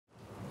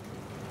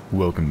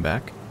Welcome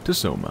back to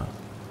Soma.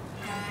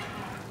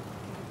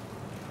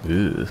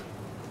 Ugh.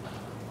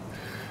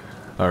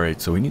 Alright,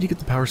 so we need to get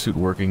the power suit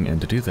working, and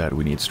to do that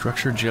we need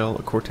structure gel,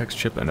 a cortex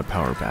chip, and a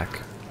power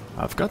pack.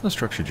 I've gotten the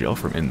structure gel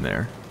from in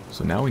there,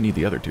 so now we need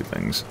the other two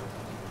things.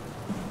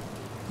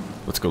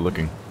 Let's go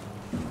looking.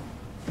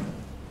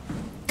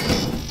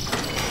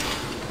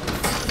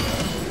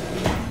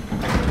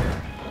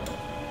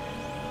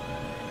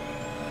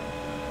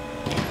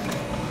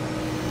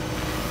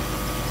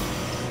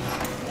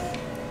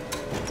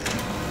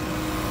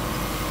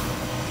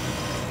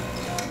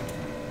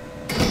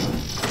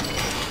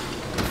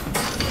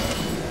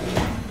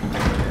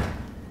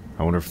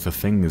 I wonder if the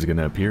thing is going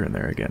to appear in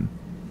there again.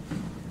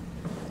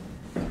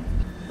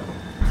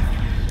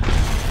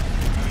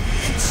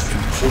 It's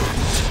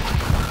important.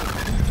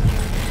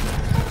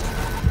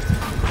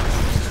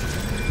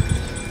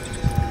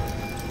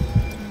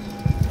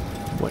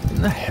 What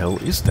in the hell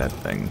is that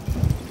thing?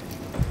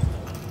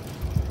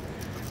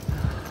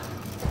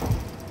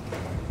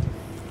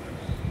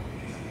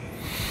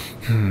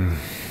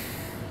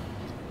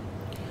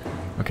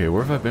 Okay,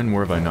 where have I been?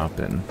 Where have I not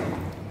been?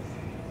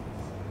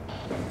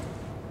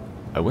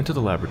 I went to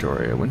the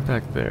laboratory, I went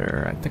back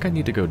there. I think I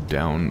need to go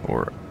down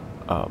or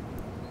up.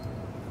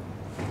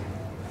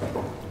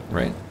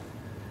 Right?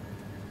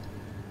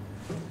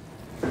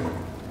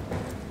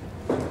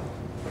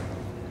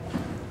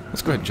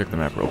 Let's go ahead and check the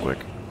map real quick.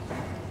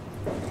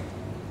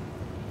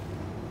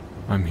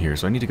 I'm here,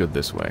 so I need to go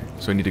this way.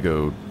 So I need to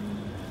go...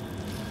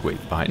 Wait,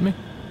 behind me?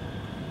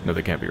 No,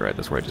 that can't be right.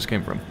 That's where I just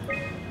came from.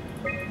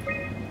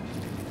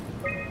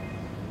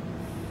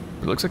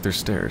 It looks like there's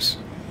stairs.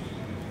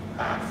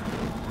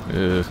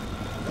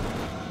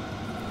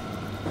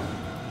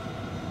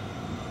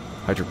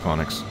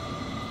 Hydroponics.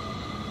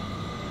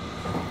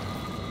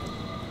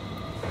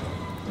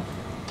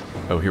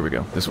 Oh, here we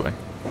go. This way.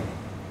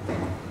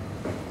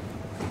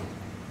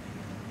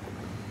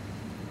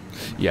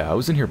 Yeah, I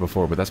was in here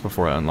before, but that's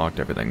before I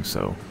unlocked everything,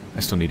 so I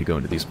still need to go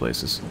into these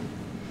places.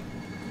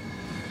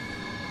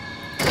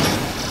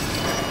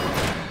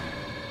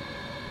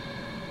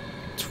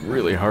 It's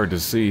really hard to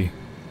see.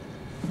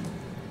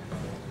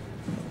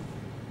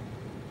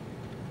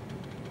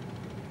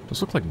 Those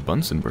look like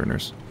Bunsen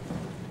burners.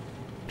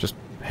 Just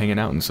hanging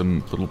out in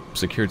some little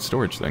secured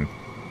storage thing.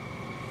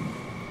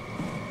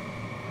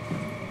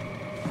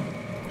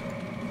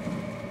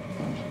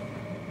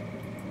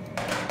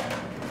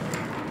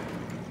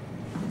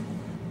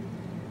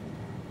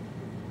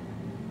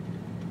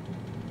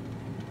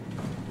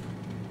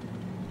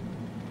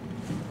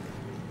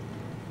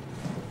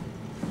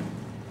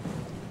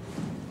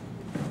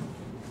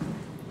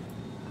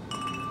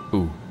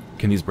 Ooh,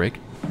 can these break?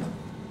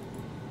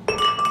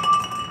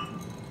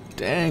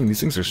 Dang, these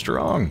things are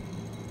strong.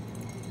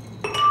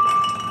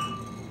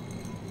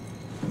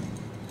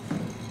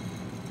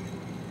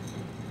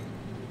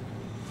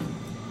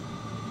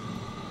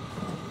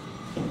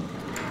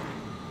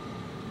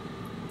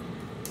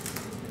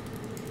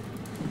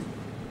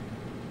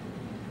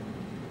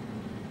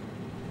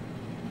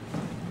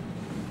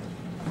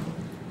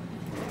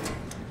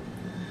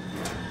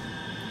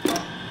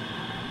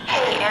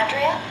 Hey,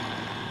 Andrea?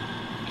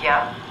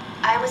 Yeah?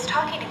 I was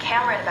talking to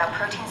Cameron about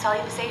protein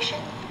solubilization.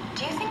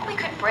 Do you think we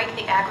could break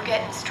the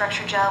aggregate and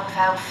structure gel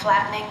without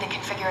flattening the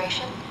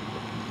configuration?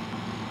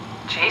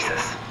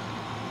 Jesus.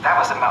 That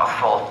was a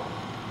mouthful.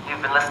 You've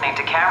been listening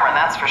to Cameron,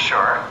 that's for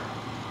sure.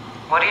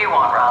 What do you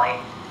want,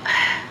 Raleigh?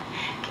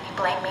 Can you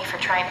blame me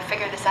for trying to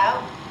figure this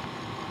out?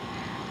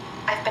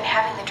 I've been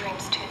having the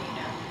dreams too, you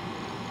know.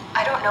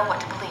 I don't know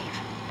what to believe.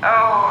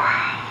 Oh,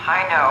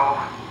 I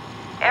know.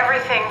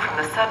 Everything from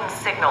the sudden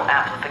signal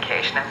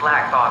amplification in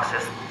black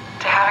boxes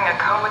to having a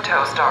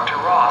comatose Dr.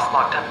 Ross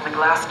locked up in the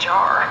glass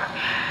jar.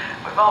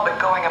 We've all been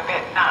going a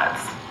bit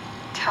nuts.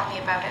 Tell me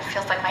about it.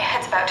 Feels like my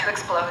head's about to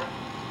explode.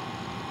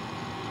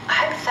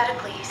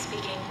 Hypothetically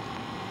speaking,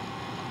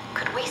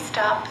 could we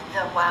stop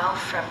the WoW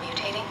from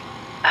mutating?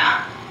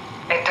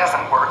 It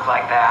doesn't work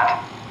like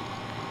that.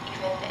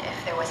 Even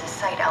if there was a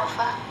site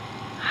alpha?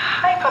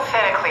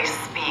 Hypothetically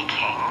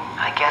speaking,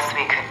 I guess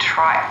we could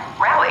try.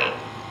 Raleigh,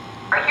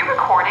 are you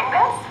recording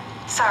this?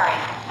 Sorry.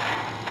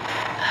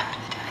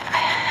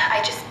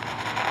 I just...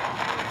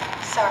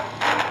 Sorry.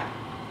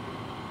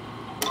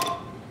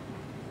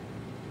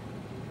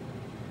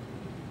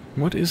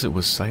 What is it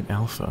with Site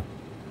Alpha?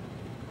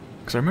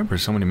 Because I remember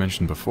somebody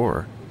mentioned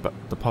before, but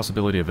the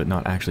possibility of it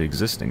not actually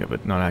existing, of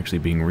it not actually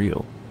being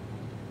real.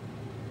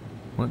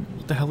 What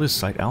the hell is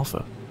Site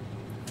Alpha?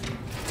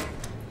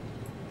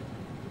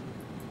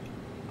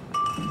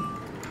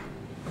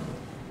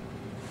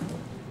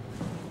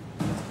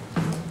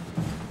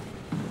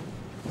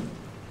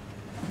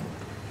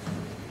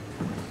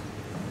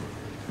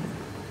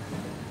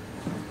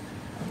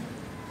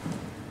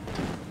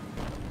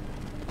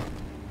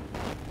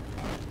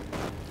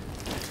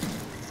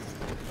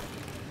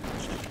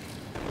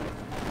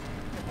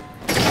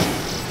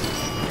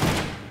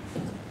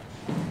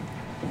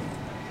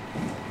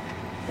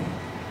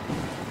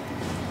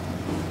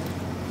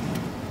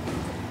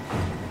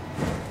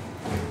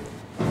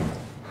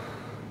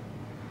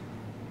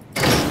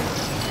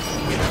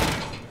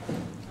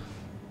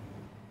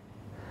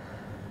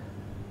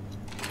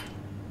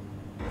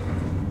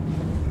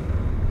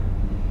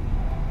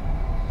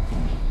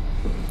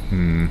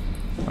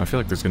 feel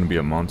like there's gonna be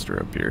a monster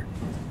up here.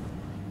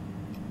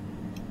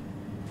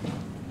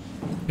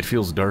 It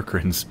feels darker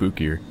and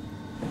spookier.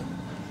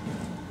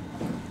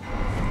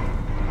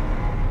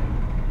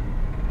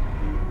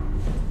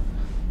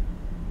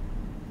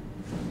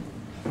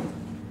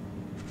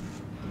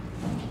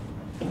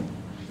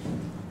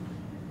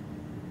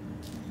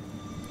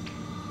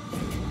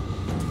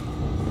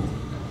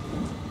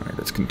 Alright,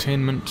 that's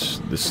containment.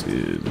 This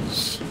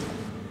is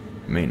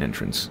main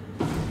entrance.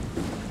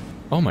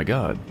 Oh my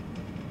god.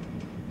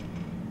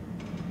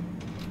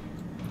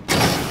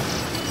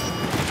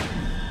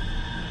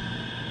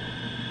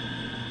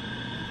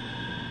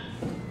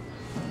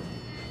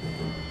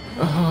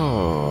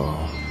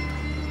 Oh.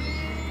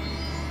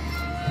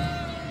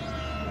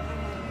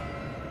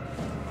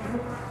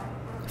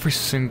 Every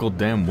single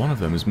damn one of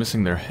them is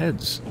missing their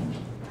heads.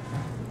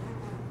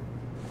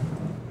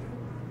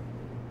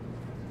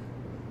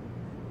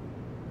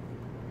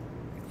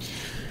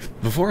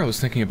 Before I was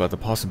thinking about the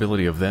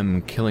possibility of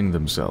them killing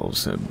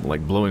themselves,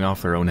 like blowing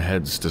off their own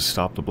heads to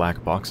stop the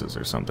black boxes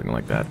or something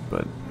like that,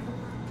 but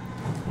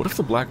what if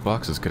the black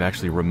boxes could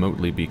actually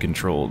remotely be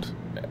controlled?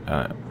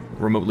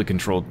 Remotely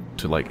controlled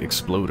to, like,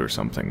 explode or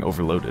something,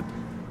 overloaded.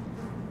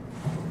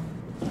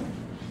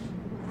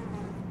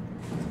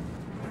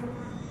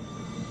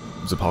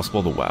 Is it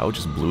possible the WoW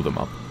just blew them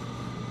up?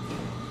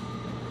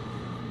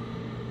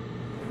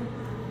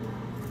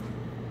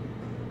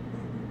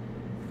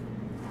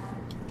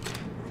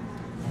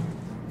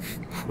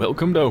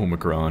 Welcome to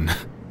Omicron.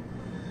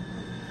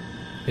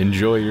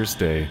 Enjoy your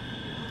stay.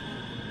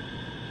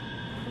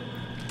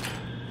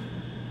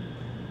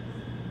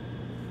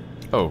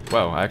 Oh,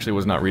 wow, I actually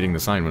was not reading the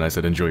sign when I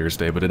said enjoy your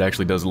stay, but it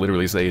actually does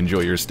literally say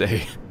enjoy your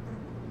stay.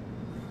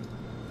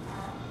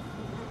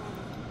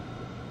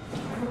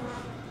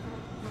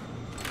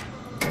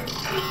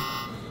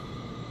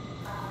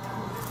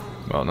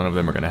 Well, none of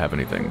them are going to have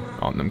anything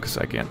on them, because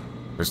I can't.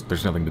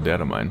 There's nothing to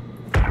data mine.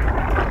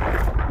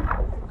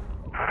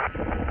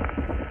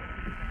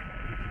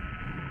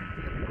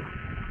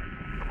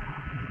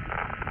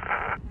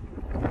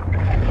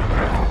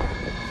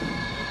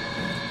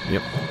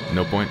 Yep,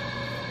 no point.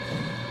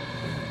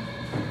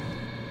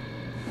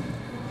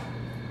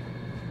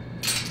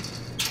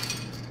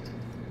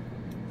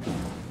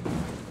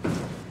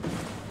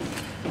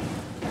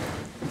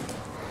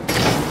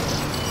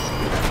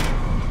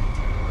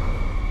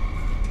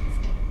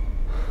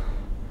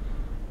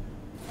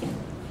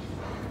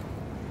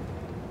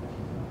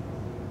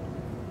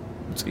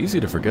 It's easy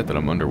to forget that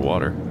I'm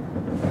underwater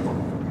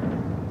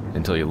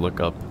until you look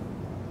up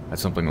at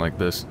something like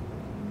this.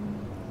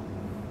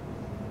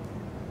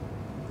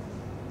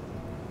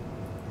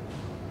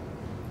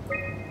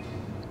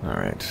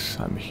 Alright,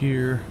 I'm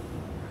here.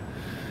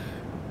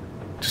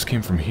 Just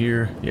came from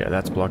here. Yeah,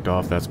 that's blocked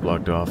off,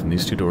 and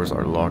these two doors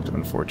are locked,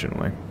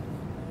 unfortunately.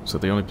 So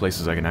the only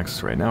places I can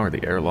access right now are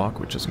the airlock,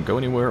 which doesn't go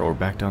anywhere, or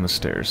back down the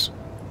stairs.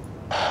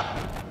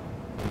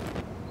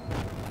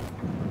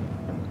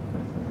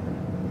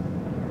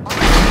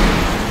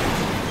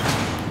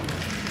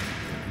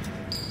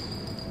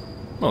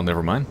 Well,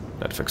 never mind.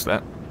 That fixed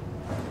that.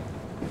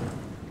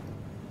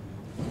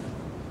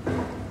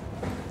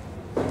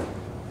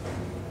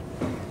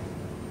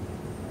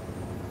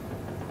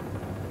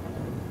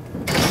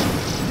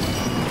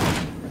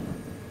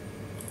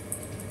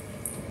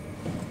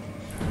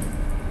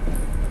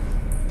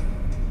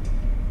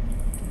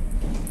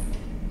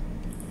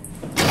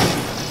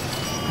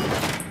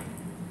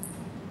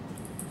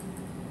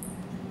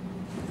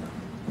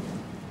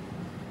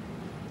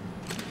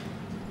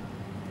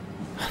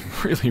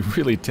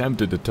 Really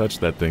tempted to touch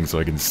that thing so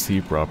I can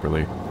see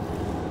properly.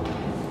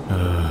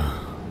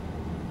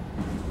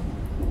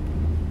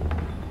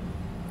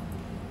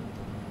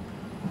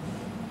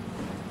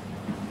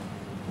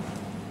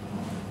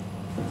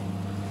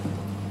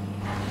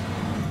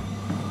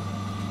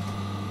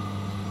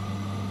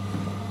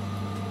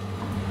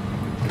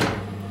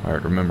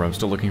 Alright, remember, I'm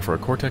still looking for a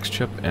Cortex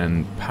chip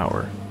and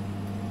power.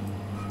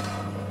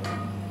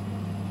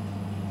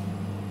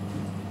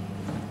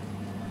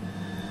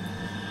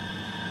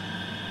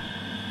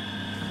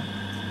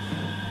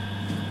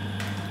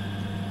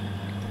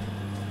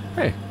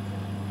 Hey,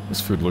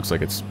 this food looks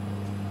like it's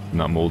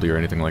not moldy or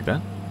anything like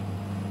that.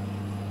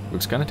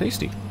 Looks kind of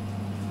tasty.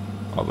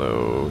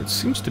 Although, it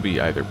seems to be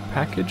either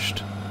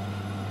packaged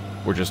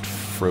or just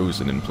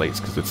frozen in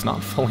place, because it's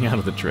not falling out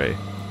of the tray.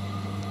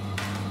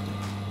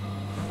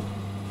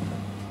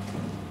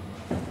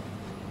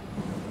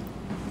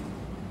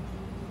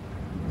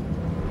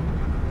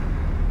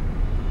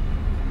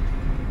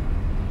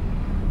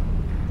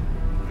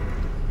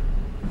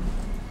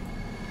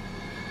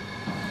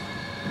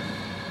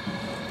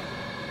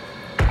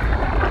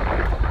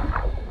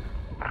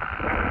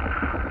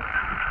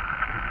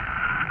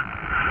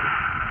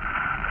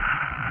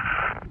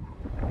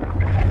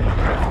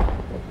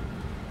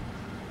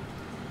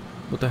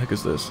 What the heck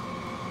is this?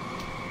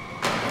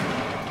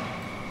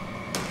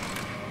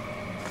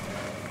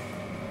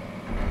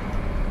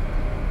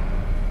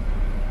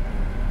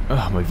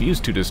 Ugh, my view's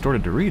too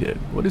distorted to read it.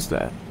 What is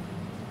that?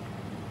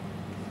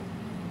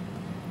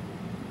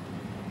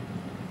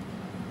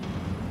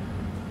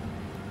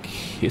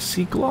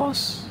 kissy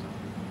gloss?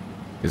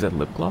 Is that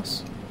lip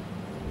gloss?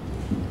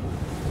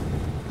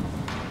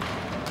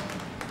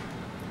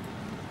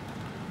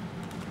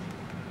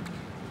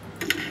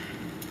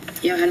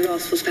 Johann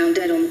Ross was found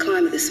dead on the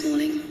climber this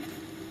morning.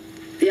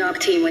 The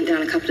ARC team went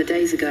down a couple of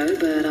days ago,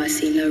 but I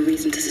see no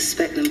reason to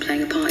suspect them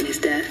playing a part in his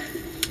death.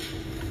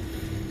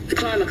 The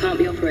climber can't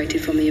be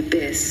operated from the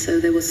abyss,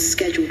 so there was a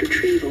scheduled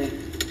retrieval.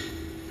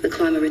 The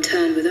climber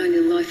returned with only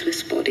the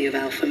lifeless body of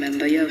Alpha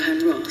member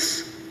Johann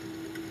Ross.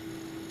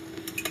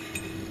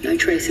 No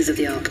traces of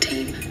the ARC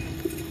team.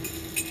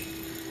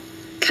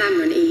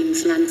 Cameron,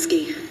 Eames,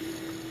 Lansky,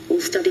 all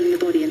studying the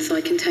body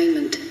inside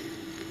containment.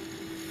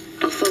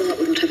 I'll follow up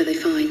with whatever they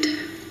find.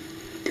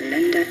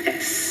 Delenda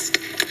Est.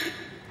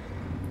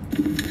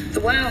 The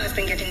WoW has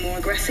been getting more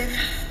aggressive,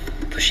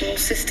 pushing all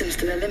systems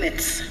to their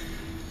limits.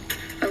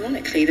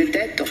 Ironically, the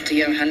dead Dr.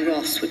 Johann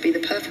Ross would be the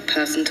perfect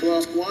person to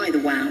ask why the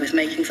WoW is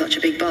making such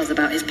a big buzz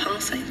about his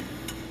passing.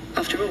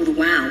 After all, the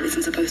WoW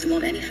isn't supposed to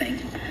want anything,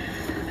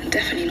 and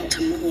definitely not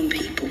to mourn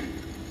people.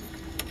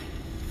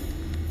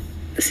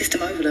 The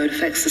system overload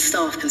affects the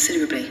staff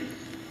considerably.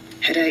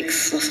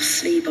 Headaches, loss of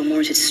sleep,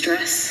 unwarranted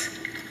stress,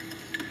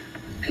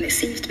 and it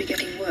seems to be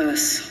getting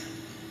worse.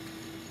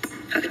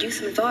 I could use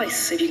some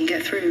advice if you can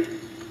get through.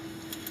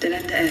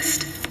 Delenda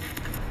Est.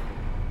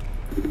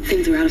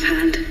 Things are out of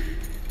hand.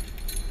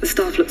 The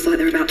staff looks like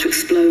they're about to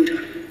explode.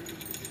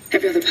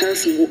 Every other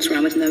person walks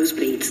around with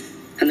nosebleeds,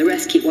 and the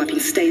rest keep wiping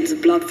stains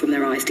of blood from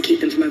their eyes to keep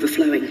them from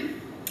overflowing.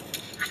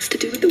 That's to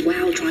do with the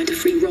WoW trying to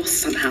free Ross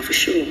somehow, for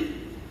sure.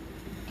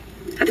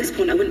 At this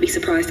point, I wouldn't be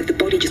surprised if the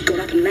body just got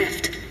up and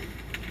left.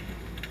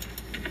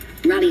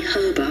 Rally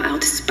Herber, our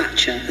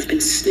dispatcher, has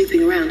been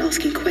snooping around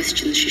asking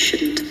questions she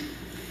shouldn't.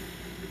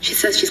 She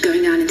says she's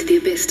going down into the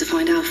abyss to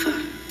find Alpha.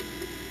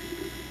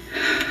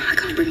 I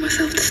can't bring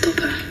myself to stop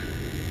her.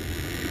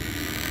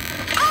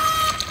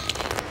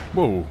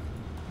 Whoa.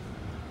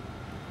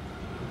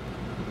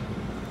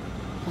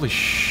 Holy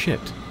shit.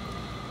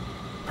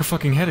 Her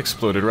fucking head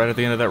exploded right at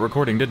the end of that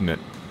recording, didn't it?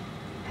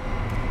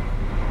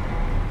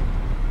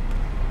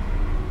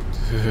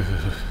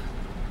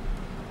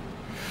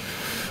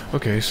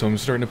 Okay, so I'm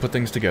starting to put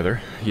things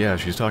together. Yeah,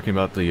 she's talking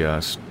about the,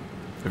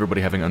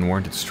 everybody having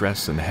unwarranted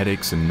stress and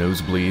headaches and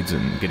nosebleeds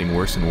and getting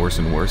worse and worse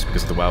and worse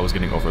because the WoW was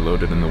getting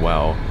overloaded and the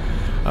WoW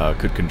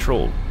could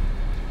control,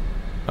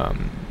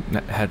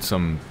 had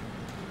some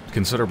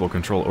considerable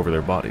control over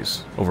their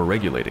bodies,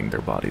 over-regulating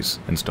their bodies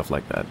and stuff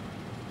like that.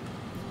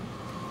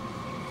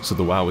 So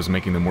the WoW was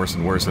making them worse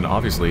and worse, and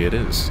obviously it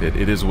is.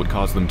 It is what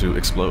caused them to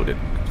explode. It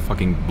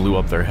fucking blew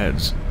up their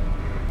heads.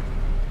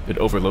 It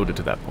overloaded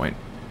to that point.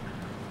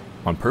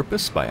 On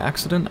purpose? By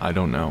accident? I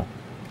don't know.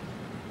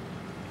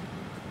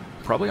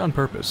 Probably on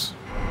purpose.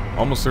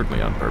 Almost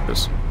certainly on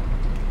purpose.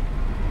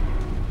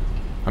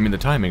 I mean, the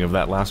timing of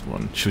that last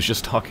one, she was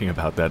just talking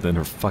about that, then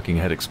her fucking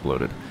head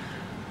exploded.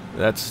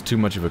 That's too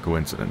much of a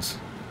coincidence.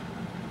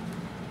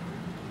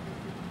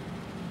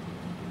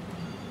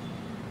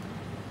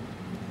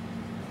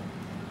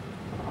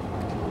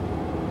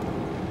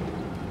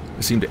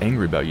 They seemed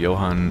angry about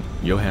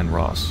Johann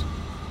Ross.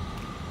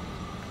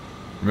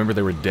 Remember,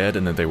 they were dead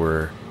and that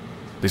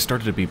they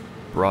started to be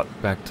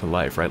brought back to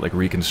life, right? Like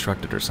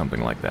reconstructed or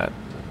something like that.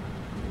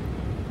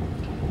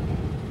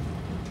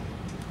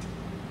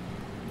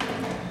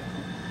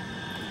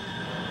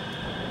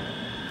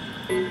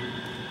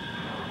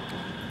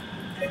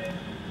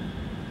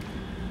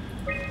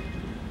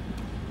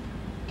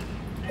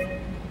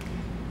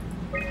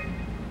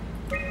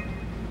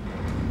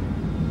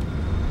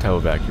 Tau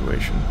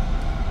evacuation.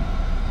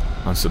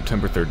 On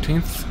September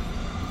 13th,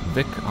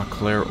 Vic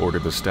Auclair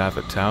ordered the staff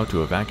at Tau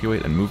to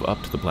evacuate and move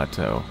up to the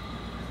plateau.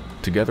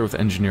 Together with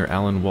engineer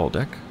Alan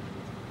Waldeck,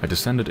 I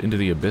descended into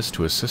the abyss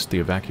to assist the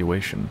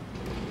evacuation.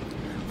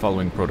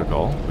 Following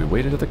protocol, we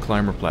waited at the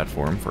climber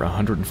platform for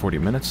 140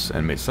 minutes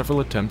and made several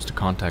attempts to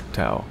contact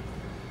Tau.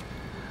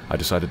 I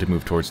decided to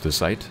move towards the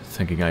site,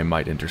 thinking I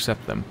might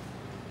intercept them.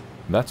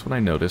 That's when I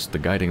noticed the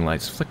guiding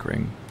lights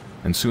flickering,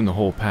 and soon the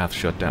whole path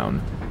shut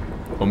down.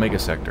 Omega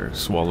Sector,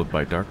 swallowed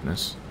by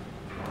darkness.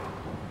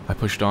 I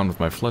pushed on with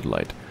my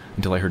floodlight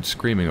until I heard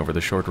screaming over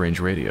the short-range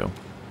radio.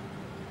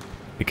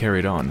 It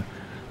carried on,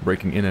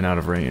 breaking in and out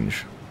of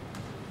range.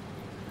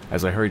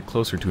 As I hurried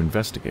closer to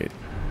investigate,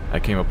 I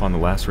came upon the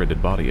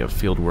lacerated body of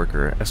field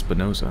worker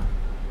Espinosa.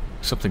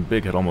 Something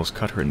big had almost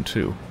cut her in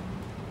two.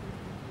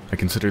 I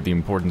considered the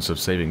importance of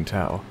saving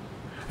Tau,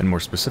 and more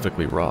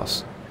specifically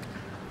Ross,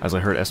 as I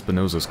heard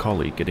Espinosa's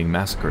colleague getting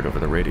massacred over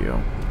the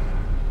radio.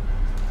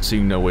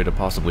 Seeing no way to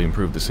possibly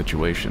improve the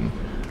situation,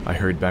 I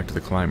hurried back to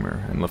the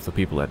climber and left the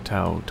people at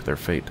Tau to their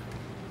fate.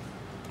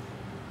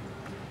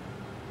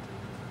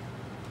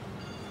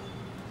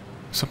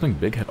 Something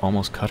big had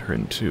almost cut her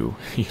in two.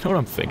 You know what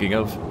I'm thinking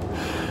of?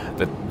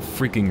 That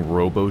freaking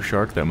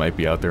robo-shark that might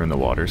be out there in the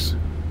waters.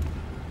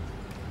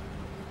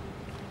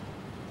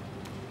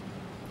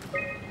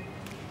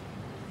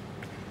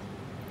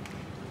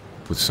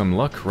 With some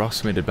luck,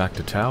 Ross made it back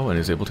to Tau and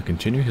is able to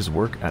continue his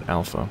work at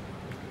Alpha.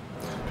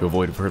 To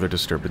avoid further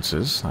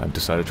disturbances, I've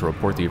decided to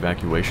report the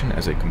evacuation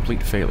as a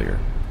complete failure.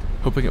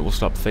 hoping it will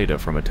stop Theta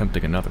from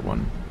attempting another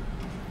one.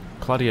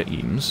 Claudia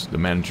Eames, the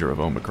manager of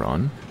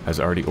Omicron, has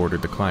already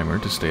ordered the climber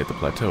to stay at the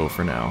plateau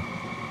for now.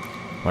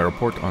 My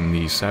report on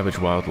the savage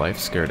wildlife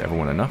scared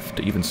everyone enough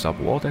to even stop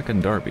Waldeck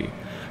and Darby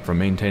from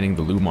maintaining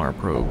the Lumar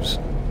probes.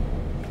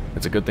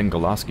 It's a good thing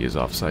Goloski is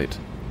off-site,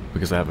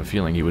 because I have a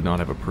feeling he would not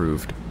have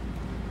approved.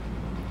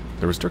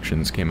 The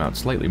restrictions came out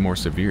slightly more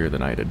severe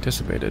than I had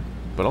anticipated,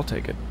 but I'll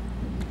take it.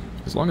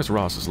 As long as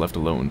Ross is left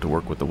alone to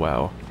work with the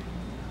WoW.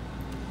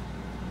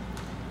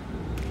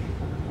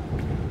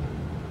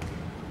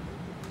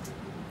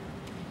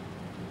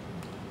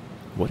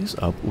 What is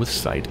up with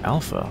Site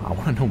Alpha? I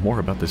want to know more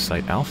about this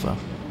Site Alpha.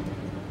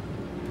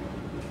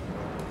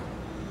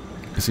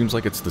 It seems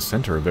like it's the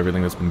center of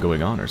everything that's been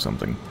going on or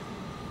something.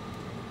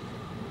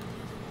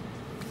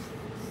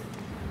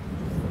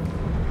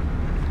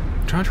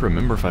 I'm trying to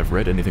remember if I've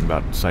read anything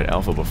about Site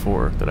Alpha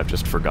before that I've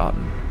just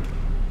forgotten.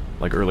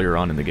 Like earlier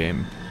on in the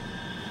game.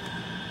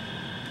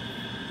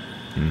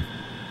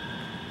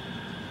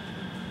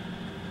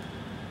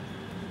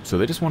 So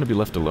they just want to be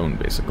left alone,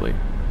 basically.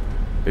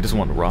 They just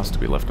want Ross to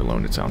be left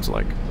alone, it sounds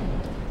like.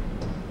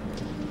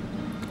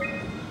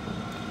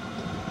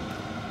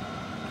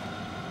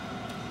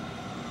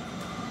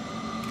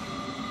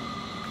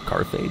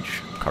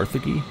 Carthage?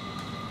 Carthage?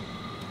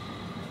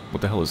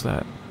 What the hell is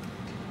that?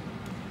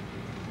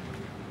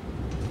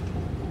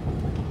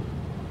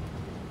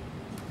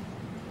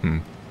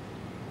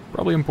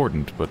 Probably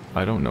important, but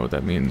I don't know what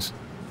that means.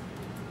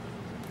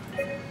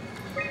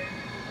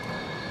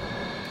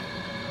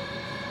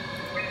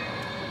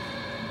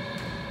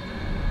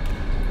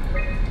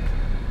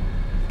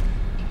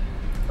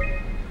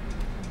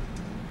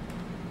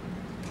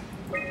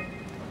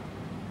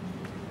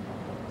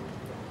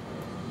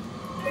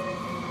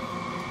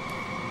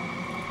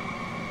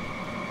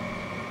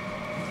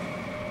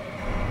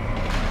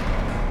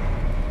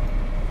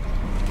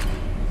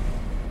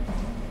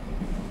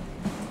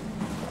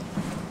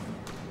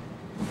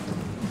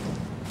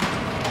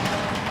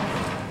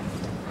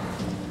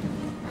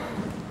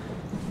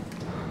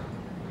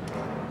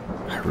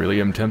 I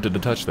really am tempted to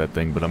touch that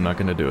thing, but I'm not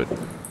going to do it.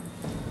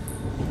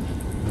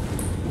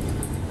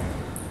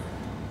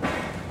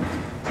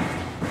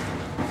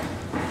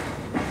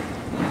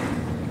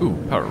 Ooh,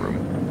 power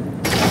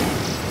room.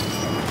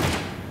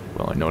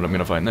 Well, I know what I'm going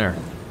to find there.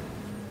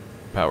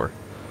 Power.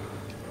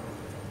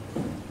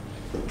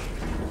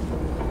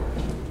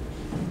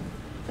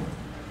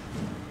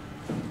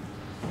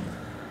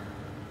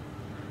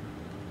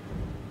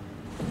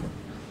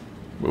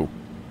 Whoa.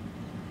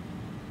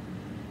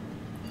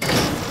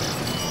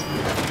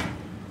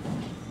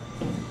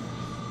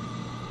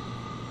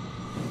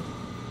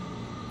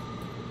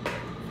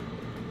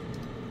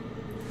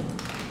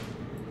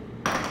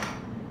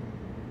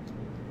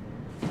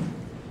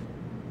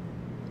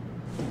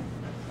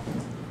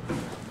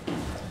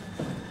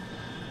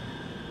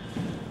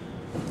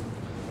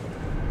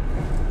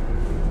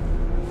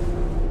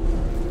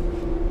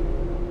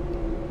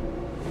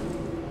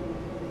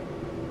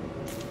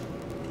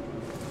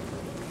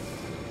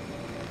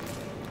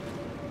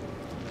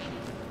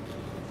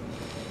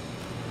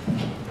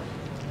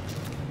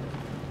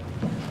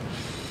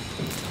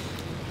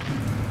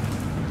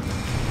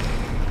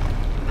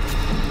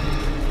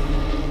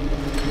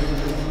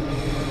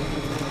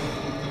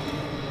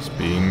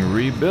 Being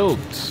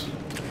rebuilt.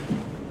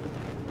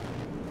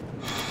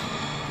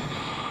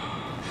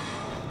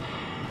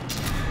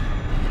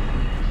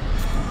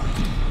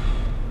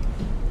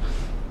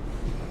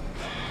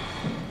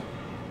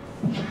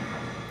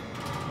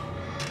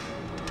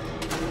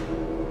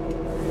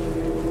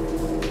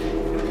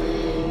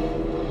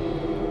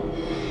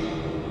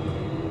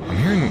 I'm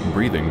hearing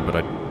breathing, but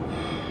I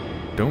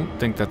don't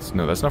think that's...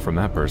 No, that's not from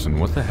that person.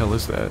 What the hell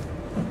is that?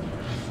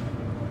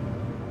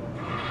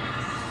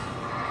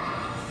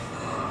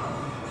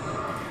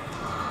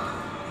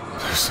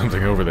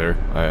 Something over there.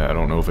 I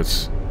don't know if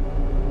it's...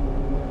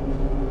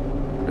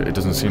 It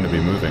doesn't seem to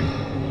be moving.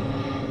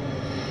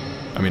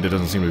 I mean, it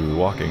doesn't seem to be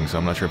walking, so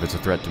I'm not sure if it's a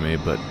threat to me,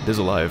 but it is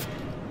alive.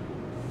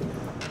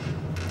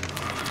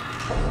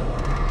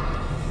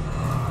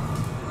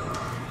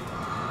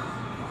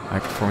 High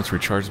performance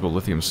rechargeable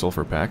lithium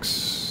sulfur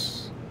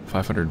packs.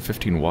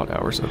 515 watt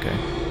hours, okay.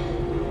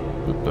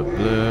 Blah, blah,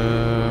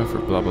 blah, for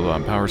blah blah blah.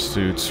 And power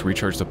suits,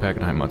 recharge the pack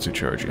and Haimatsu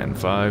charge. And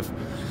 5.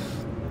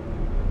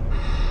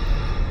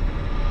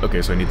 Okay,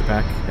 so I need the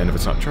pack, and if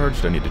it's not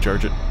charged, I need to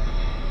charge it.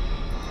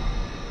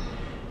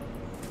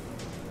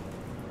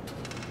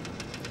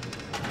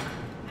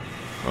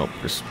 Well,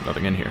 there's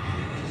nothing in here.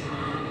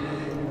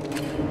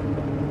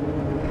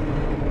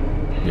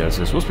 Yes,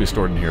 they're supposed to be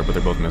stored in here, but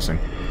they're both missing.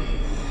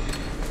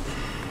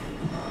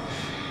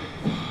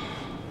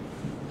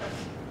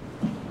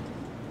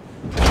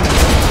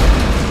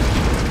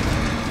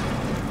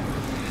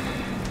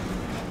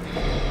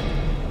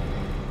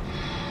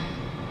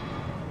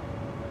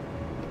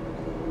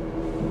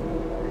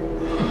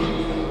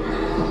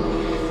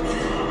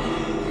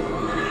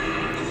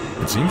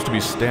 It seems to be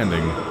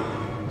standing,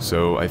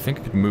 so I think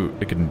it can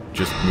move. It can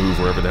just move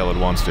wherever the hell it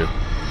wants to.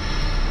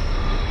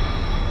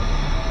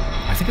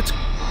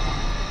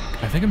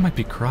 I think it might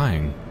be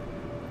crying.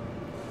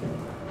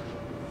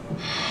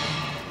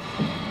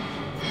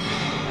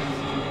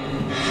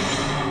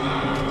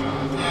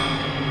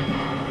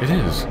 It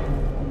is.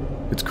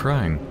 It's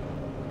crying.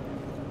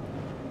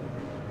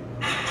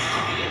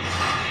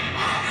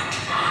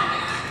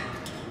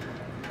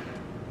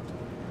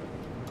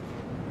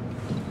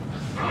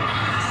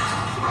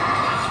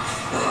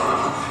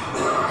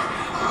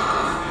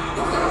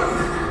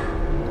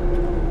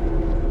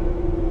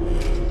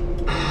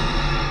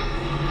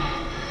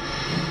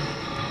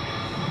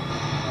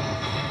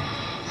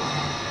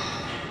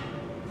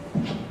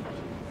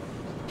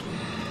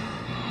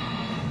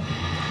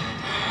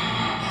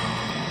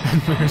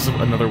 There's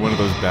another one of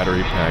those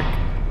battery pack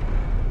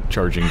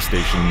charging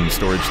station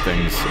storage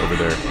things over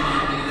there.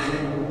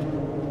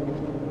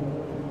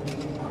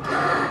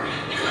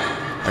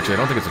 Actually, I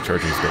don't think it's a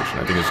charging station.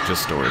 I think it's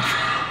just storage.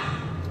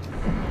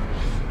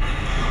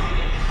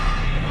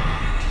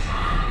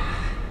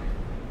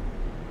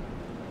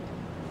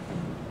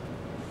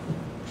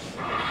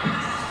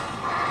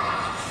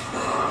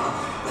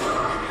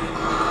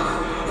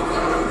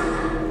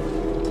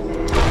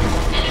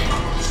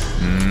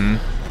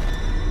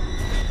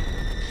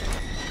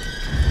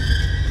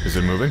 Is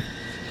it moving?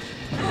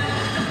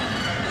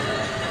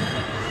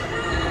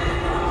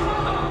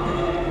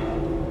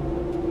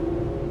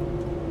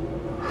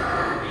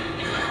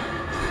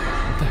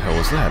 What the hell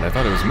was that? I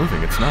thought it was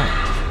moving. It's not.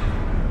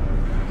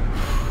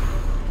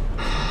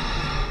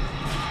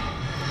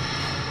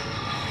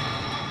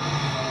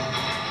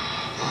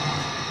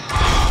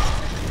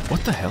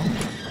 What the hell?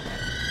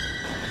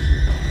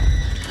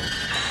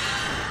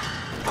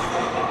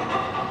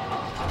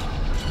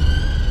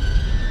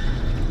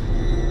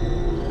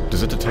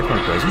 Does it detect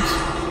my presence?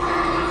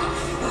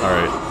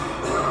 Alright.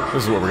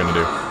 This is what we're gonna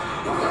do.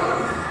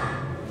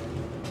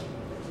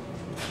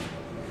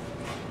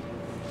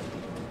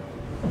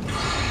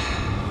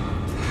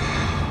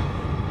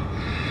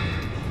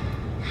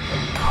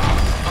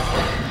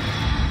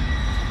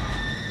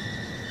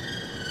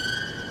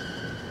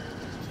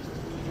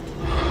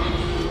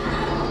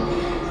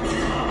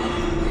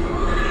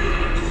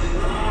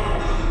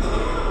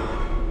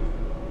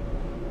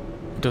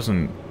 It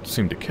doesn't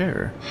seem to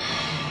care.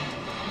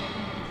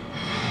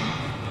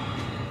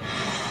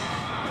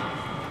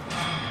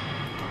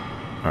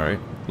 Alright,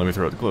 let me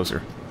throw it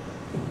closer.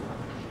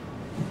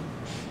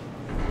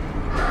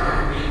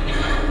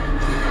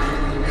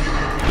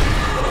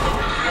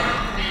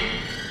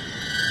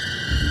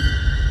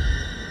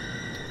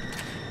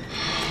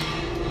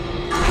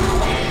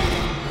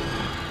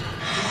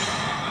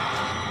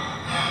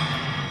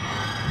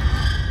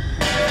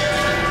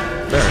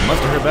 There, it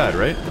must have heard that,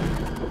 right?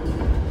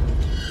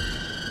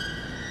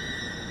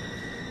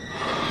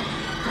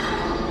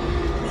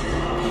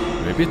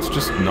 Maybe it's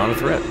just not a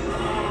threat.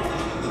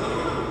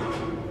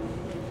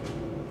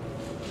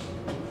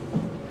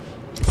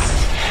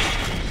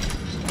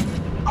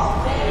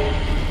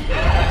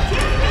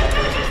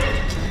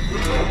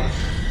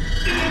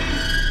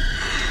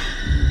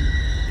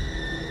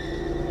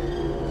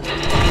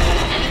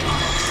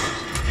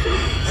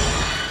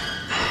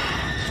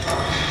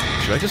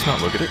 Should I just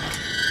not look at it?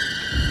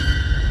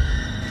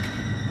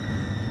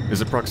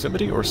 Is it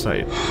proximity or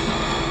sight?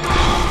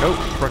 Oh,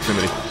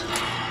 proximity.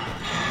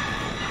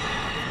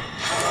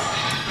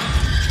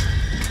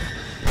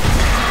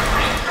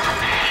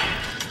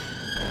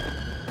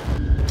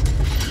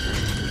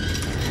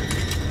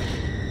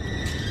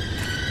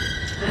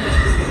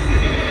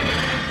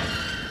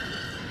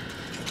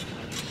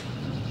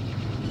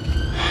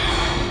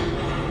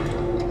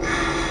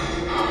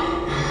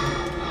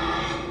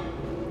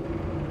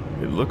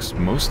 Looks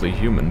mostly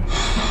human.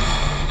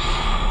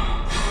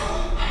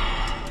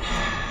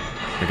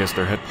 I guess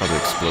their head probably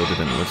exploded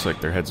and it looks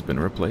like their head's been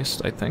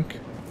replaced, I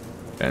think.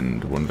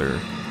 And one of their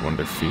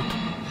feet.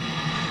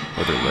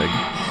 Or their leg.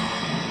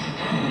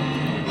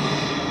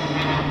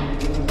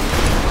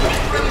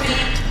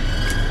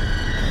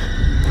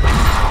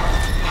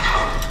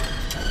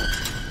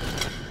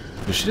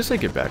 Did she just say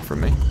get back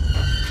from me?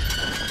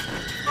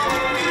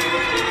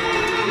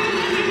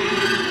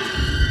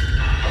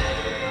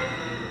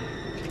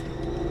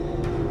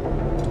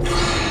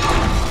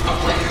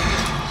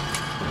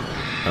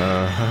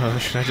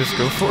 Should I just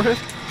go for it?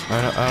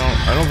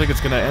 I don't think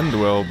it's gonna end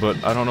well,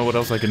 but I don't know what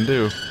else I can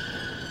do.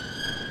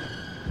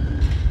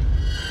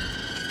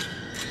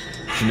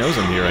 She knows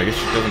I'm here. I guess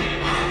she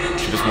doesn't.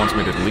 She just wants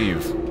me to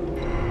leave.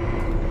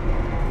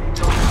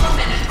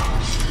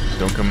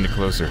 Don't come any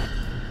closer.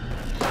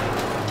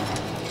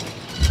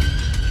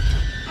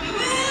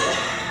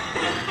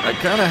 I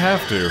kinda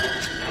have to.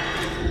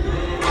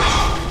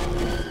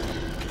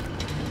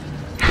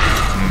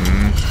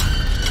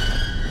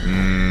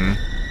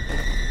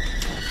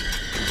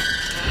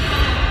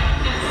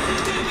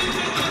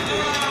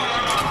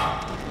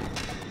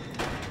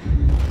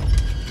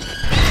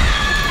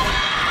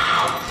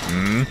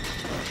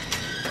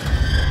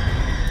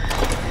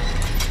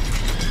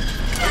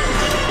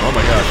 Oh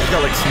my gosh, she's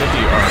got like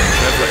snippy arms.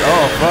 That's like,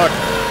 oh fuck.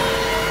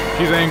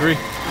 She's angry.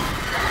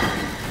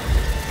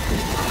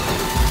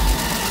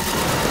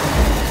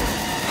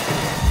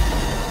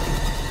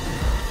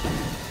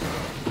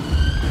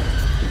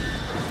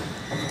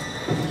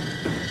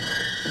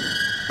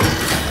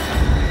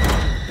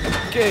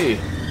 Yay!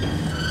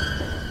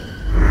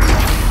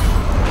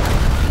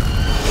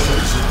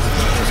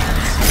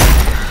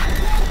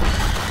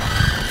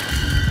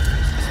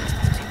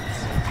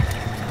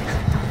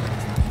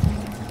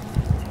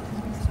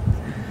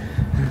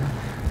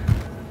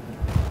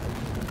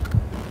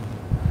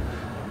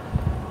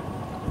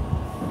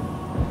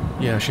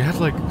 Yeah, she had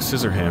like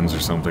scissor hands or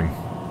something.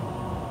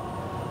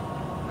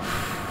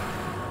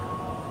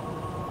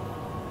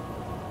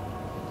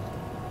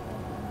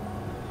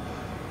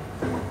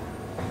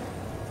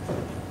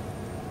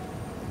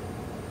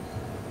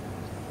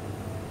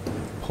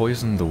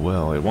 Poison the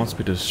well. It wants me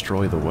to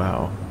destroy the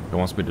WoW. It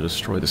wants me to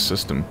destroy the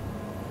system.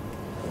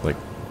 Like,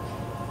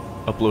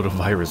 upload a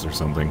virus or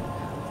something.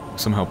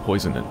 Somehow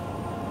poison it.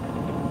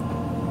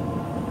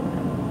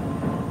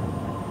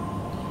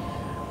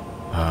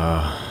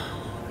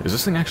 Is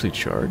this thing actually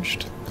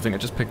charged? The thing I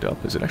just picked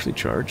up, is it actually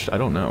charged? I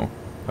don't know.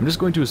 I'm just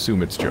going to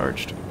assume it's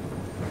charged.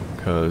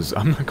 Because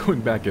I'm not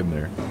going back in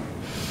there.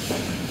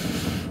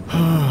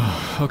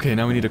 Okay,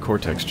 now we need a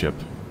Cortex chip.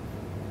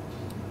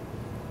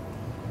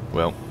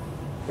 Well,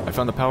 I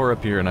found the power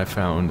up here and I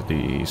found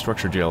the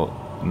structure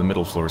gel in the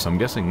middle floor, so I'm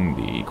guessing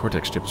the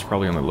Cortex chip is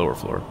probably on the lower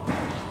floor.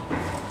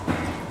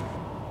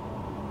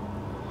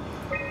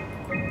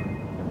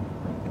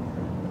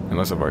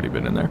 Unless I've already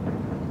been in there.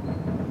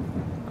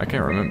 I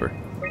can't remember.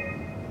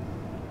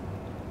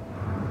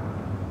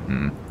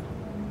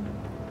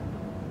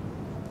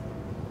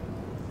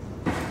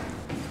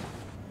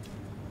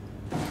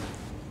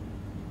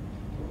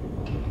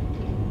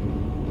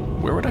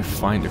 Where would I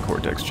find a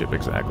Cortex chip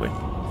exactly?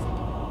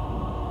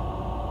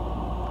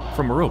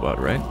 From a robot,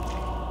 right?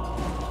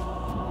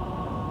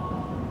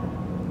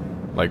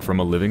 Like from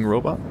a living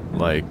robot?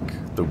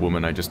 Like the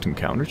woman I just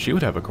encountered? She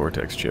would have a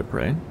Cortex chip,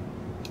 right?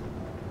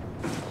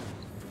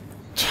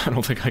 I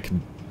don't think I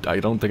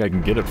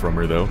can get it from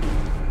her though.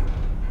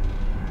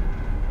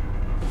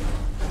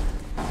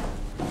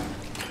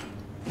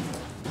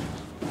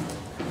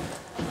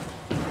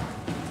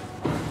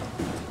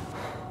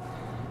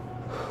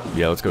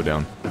 Yeah, let's go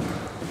down.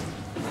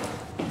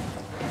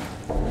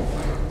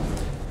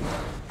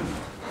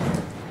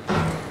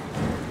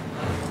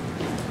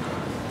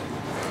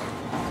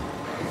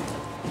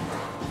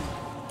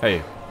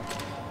 Hey.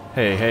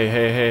 Hey, hey,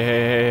 hey, hey, hey,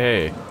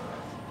 hey, hey.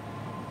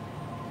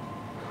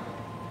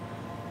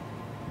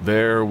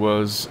 There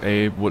was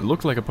what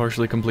looked like a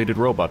partially completed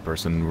robot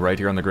person right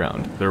here on the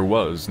ground. There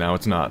was, now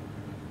it's not.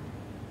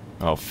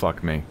 Oh,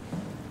 fuck me.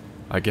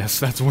 I guess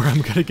that's where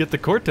I'm gonna get the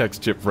Cortex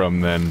chip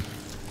from, then.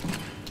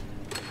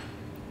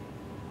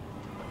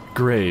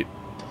 Great.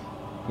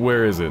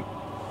 Where is it?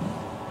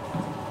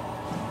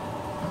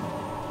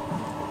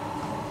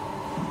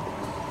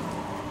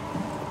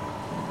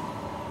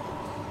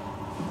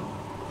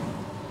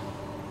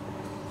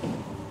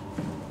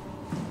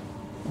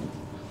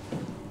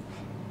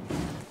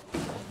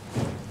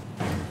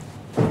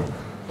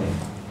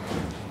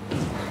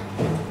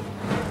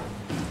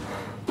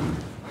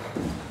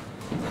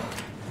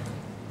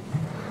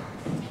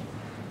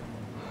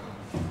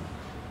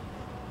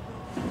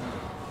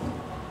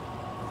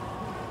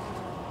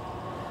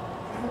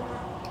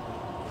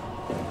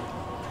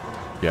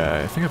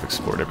 Yeah, I think I've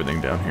explored everything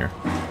down here.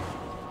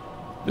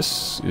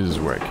 This is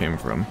where I came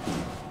from.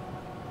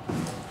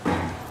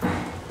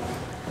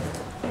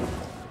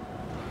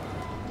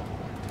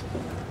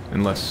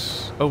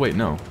 Unless... Oh wait,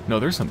 no.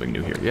 No, there's something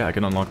new here. Yeah, I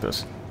can unlock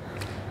this.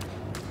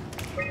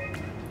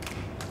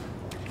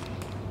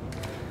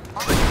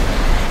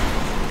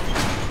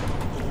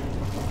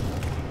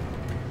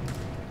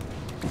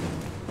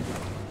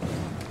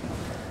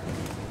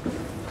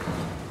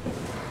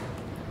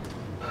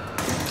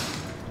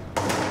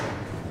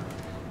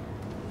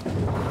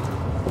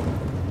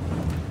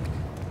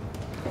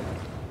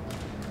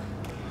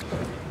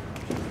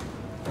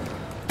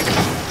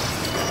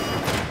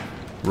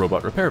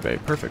 Robot repair bay,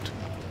 perfect.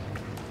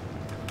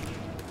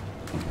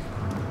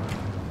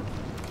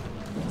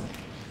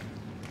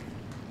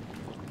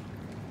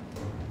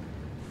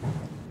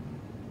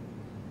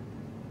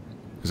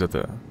 Is that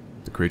the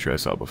creature I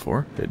saw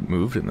before? It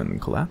moved and then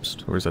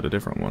collapsed? Or is that a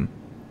different one?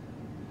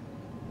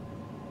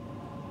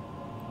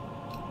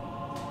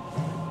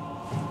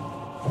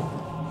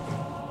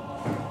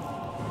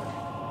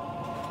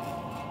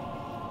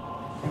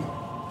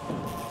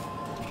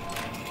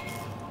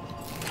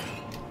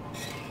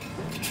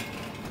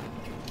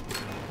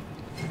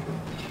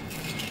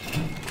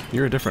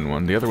 You're a different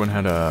one. The other one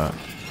had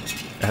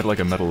like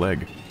a metal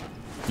leg.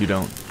 You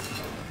don't.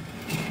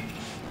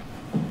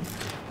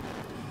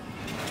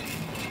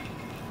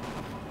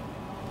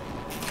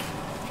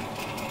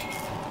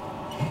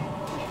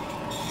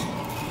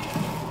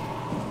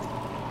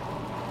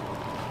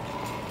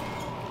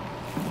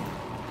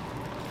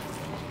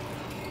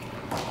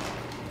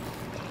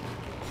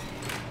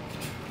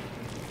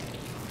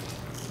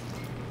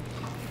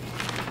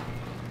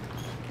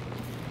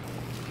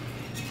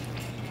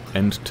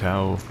 End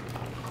Tau.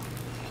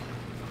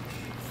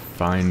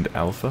 Find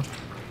Alpha.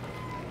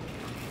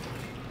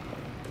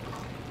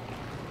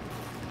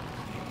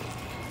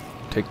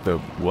 Take the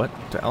what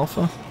to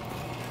Alpha?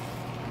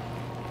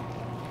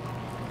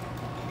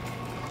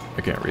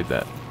 I can't read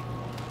that.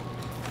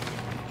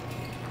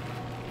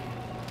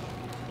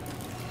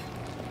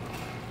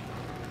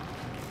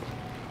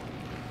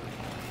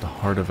 The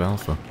heart of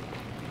Alpha.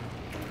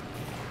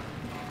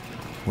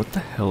 What the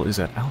hell is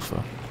at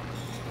Alpha?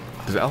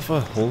 Does Alpha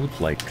hold,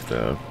 like,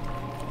 the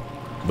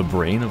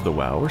brain of the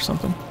WoW or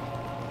something?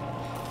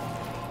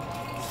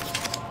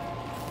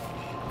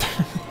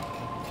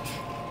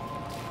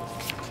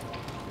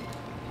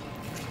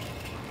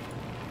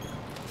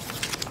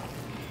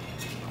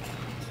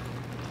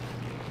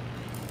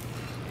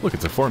 Look,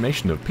 it's a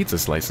formation of pizza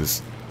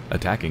slices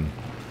attacking.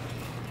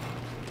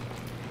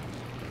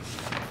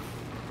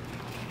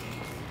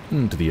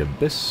 To the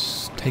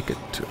Abyss. Take it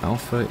to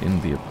Alpha in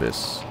the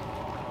Abyss.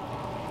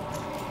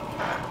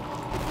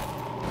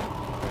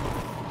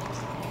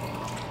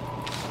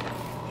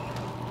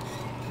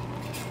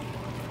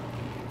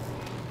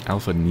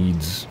 Alpha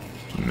needs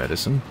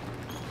medicine.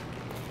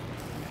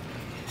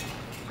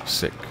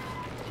 Sick.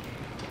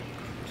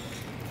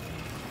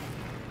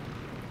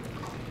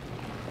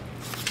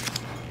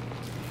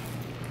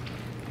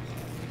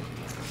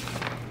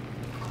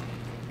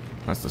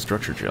 That's the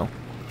structure gel.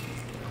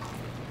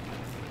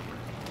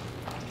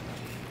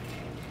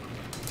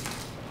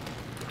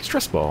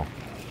 Stress ball.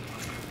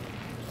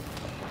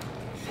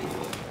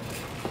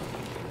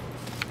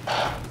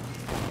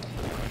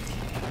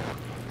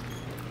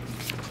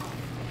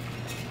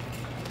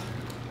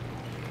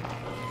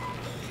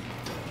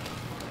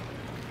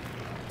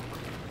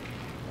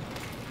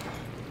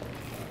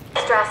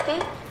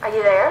 Strasky, are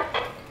you there?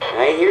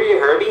 I hear you,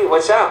 Herbie.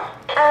 What's up?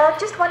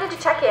 Just wanted to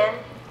check in.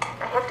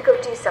 I have to go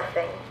do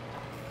something.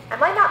 I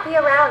might not be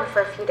around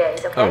for a few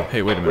days, okay? Oh,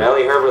 hey, wait a minute.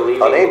 Rally Herbert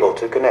leaving. Unable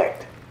to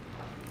connect.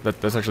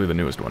 That's actually the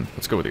newest one.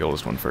 Let's go with the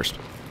oldest one first.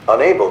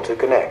 Unable to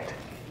connect.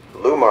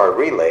 Lumar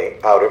relay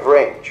out of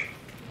range.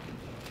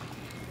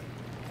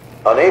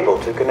 Unable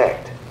to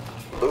connect.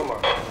 Lumar.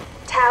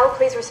 Tau,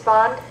 please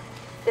respond.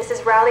 This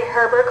is Rally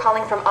Herbert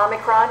calling from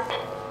Omicron.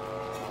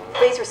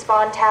 Please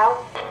respond,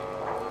 Tau.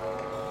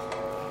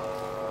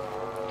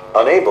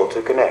 Unable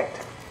to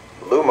connect.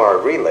 Lumar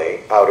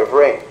relay out of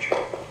range.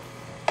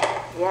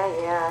 Yeah,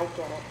 I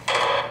get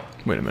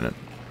it. Wait a minute.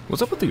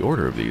 What's up with the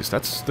order of these?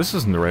 This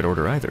isn't the right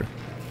order either.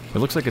 It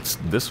looks like it's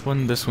this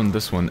one, this one,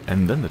 this one,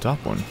 and then the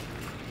top one.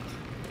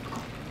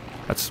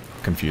 That's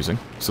confusing.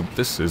 So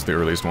this is the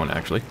earliest one,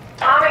 actually.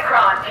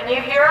 Omicron, can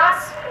you hear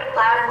us?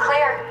 Loud and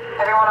clear.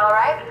 Everyone all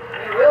right?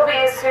 We will be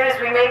as soon as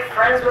we make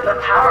friends with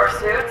the power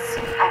suits.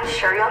 I'm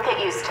sure you'll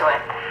get used to it.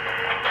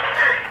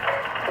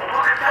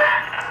 Look at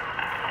that.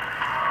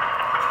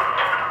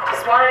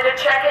 Just wanted to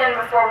check in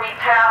before we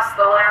pass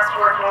the last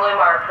working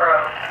Lumar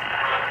probe.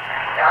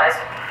 Guys,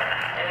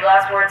 any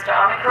last words to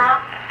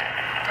Omicron?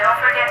 Don't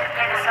forget to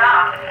pick us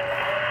up.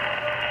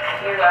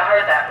 You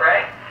heard that,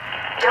 right?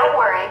 Don't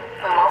worry,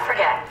 we won't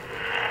forget.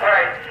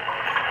 Alright.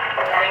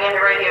 Heading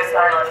into radio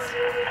silence.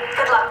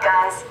 Good luck,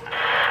 guys.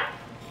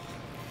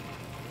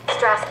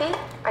 Strasky,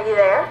 are you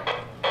there?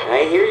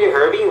 I hear you,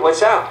 Herbie.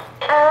 What's up?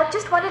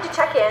 Just wanted to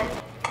check in.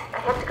 I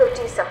have to go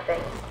do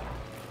something.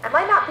 I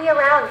might not be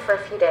around for a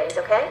few days,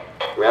 okay?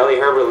 Rally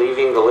Herbert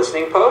leaving the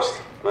listening post?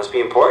 Must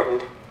be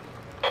important.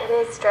 It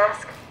is,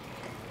 Strask.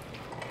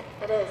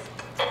 It is.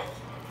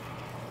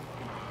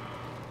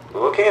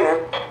 Okay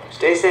then.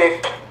 Stay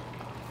safe.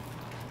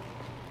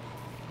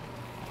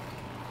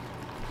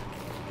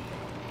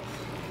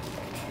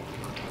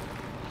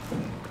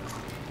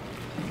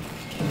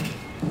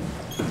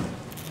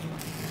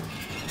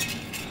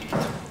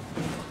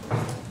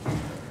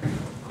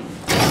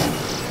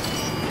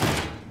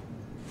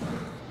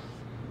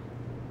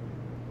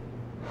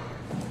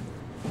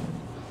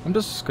 I'm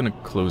just gonna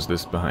close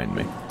this behind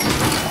me.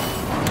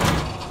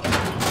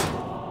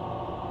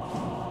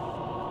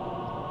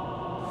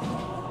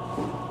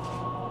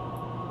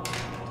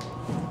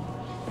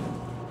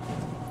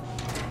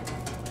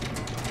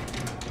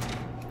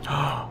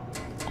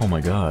 Oh my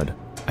god.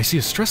 I see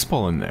a stress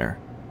ball in there.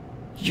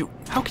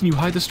 How can you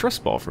hide the stress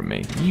ball from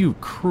me? You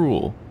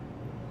cruel.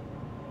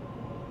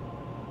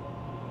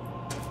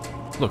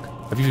 Look,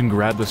 I've even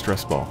grabbed the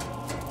stress ball.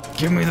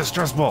 Give me the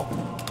stress ball!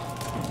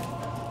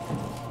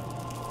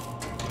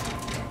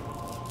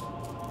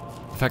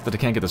 The fact that I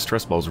can't get the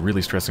stress ball is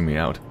really stressing me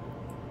out.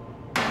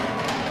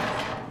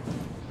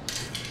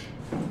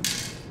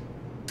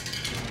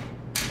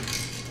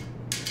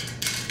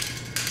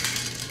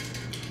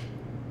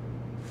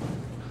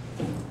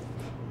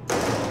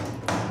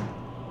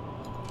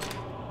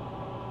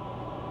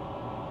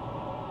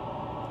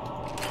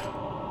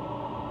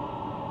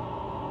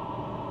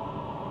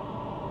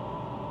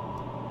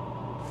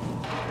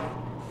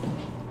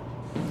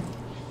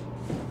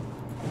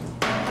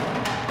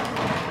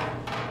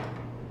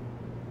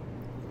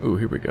 Ooh,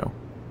 here we go.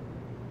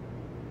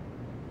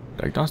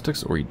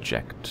 Diagnostics or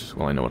eject?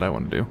 Well, I know what I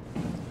want to do.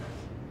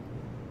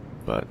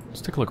 But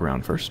let's take a look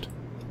around first.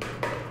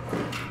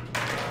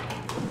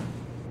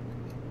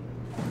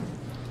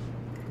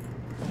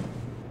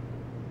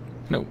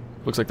 No,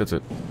 looks like that's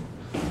it.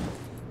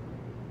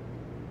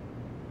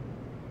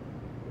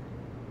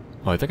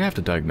 Oh, I think I have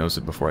to diagnose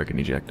it before I can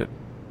eject it.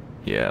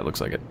 Yeah, it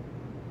looks like it.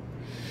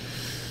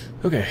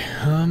 Okay,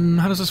 how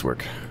does this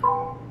work?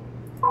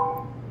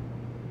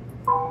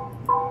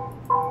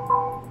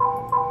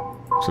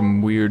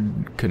 Some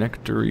weird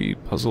connectory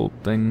puzzle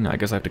thing? I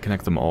guess I have to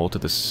connect them all to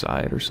the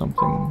side or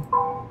something?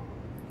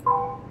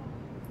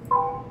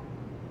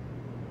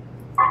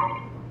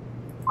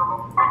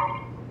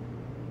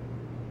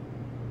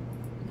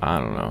 I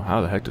don't know.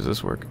 How the heck does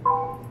this work?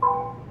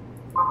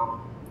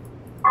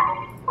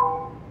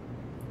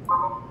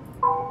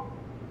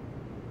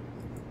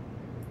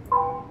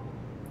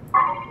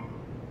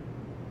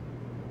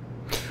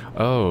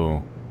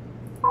 Oh.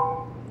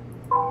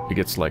 It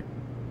gets, like,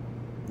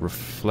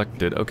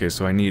 reflected. Okay,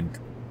 so I need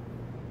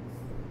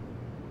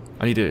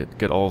to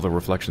get all the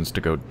reflections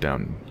to go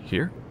down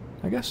here,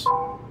 I guess?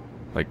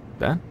 Like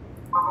that?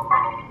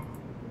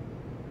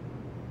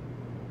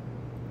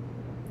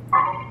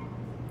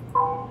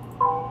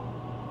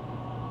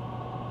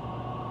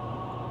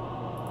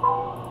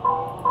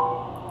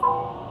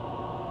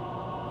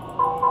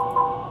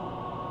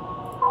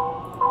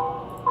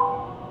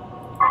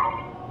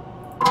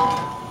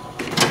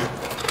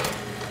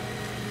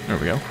 There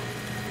we go.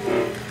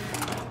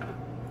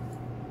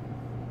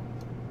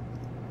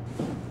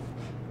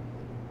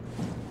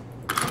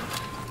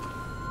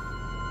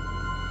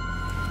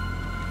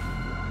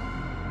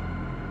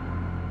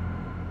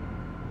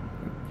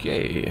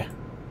 Okay.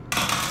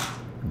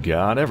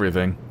 Got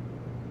everything.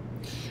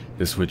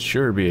 This would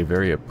sure be a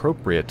very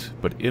appropriate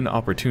but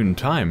inopportune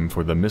time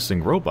for the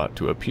missing robot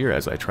to appear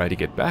as I try to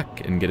get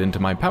back and get into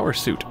my power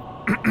suit.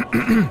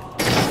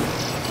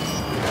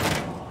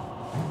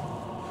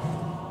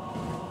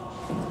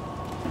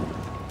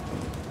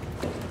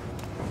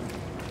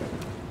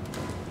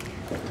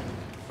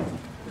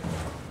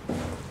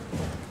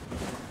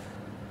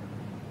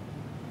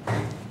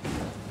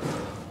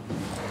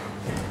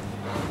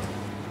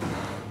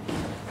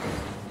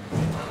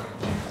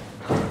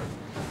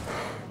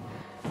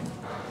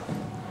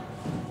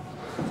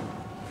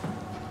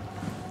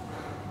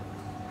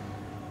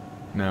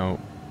 Now,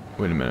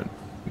 wait a minute.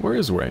 Where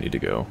is where I need to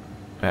go?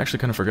 I actually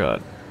kind of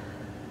forgot.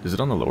 Is it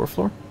on the lower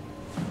floor?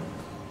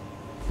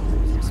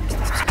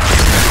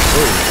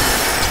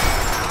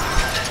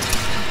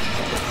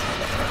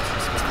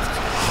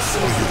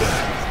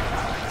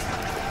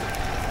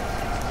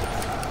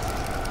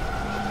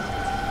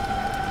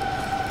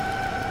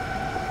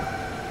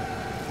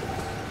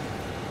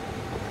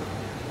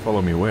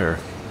 Follow me where?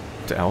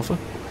 To Alpha?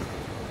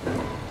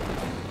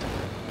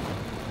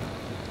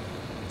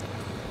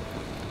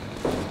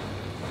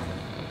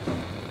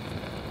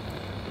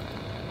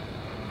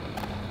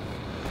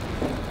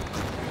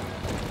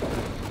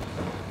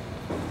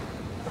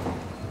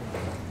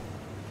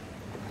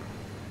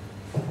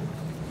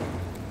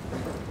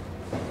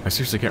 I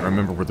seriously can't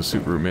remember where the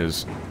suit room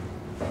is.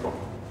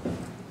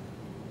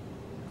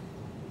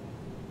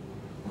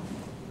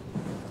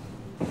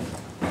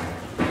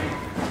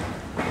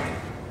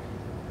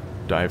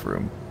 Dive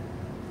room.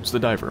 It's the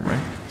dive room,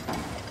 right?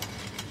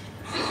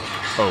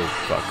 Oh,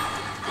 fuck.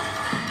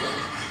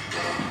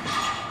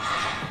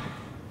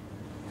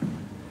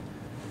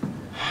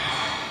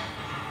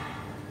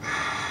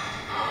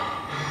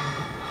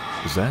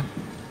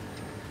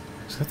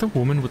 Is that the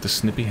woman with the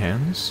snippy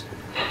hands?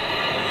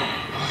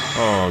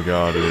 Oh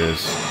god, it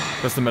is.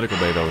 That's the medical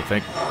bay, though.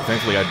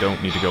 Thankfully, I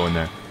don't need to go in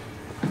there.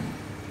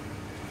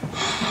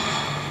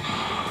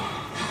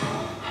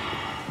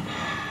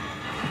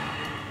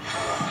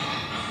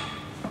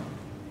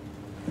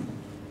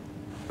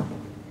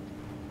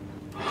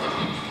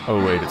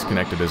 Oh wait, it's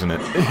connected, isn't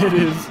it? It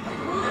is!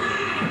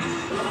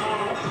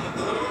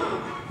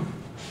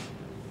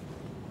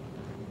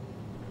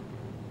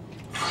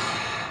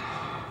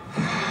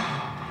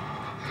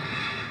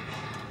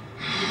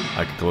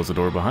 I could close the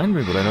door behind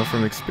me, but I know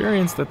from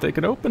experience that they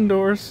can open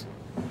doors.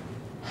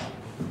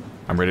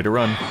 I'm ready to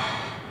run.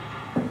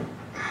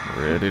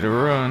 Ready to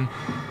run.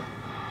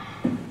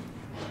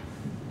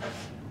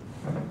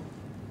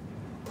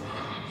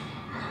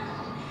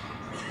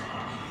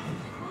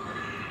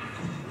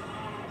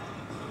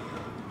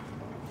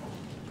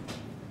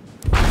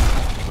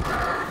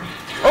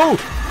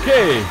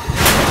 Okay!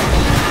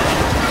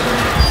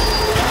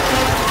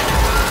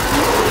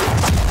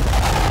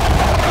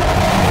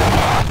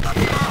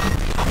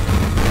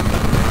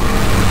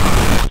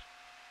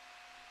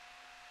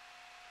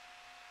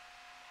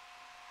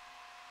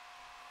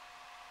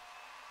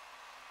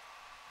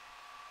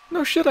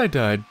 No shit, I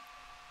died.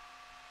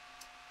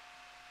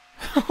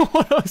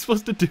 What am I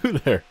supposed to do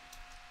there?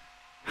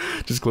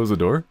 Just close the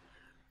door?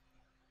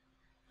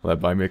 Will that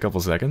buy me a couple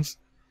seconds?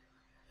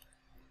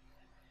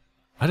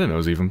 I didn't know it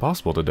was even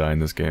possible to die in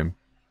this game.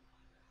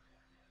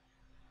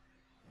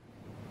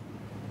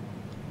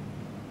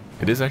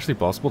 It is actually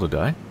possible to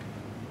die?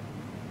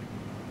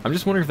 I'm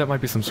just wondering if that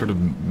might be some sort of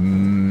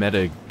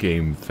meta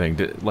game thing.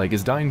 Like,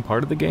 is dying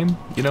part of the game?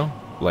 You know?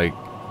 Like,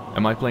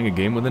 am I playing a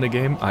game within a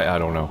game? I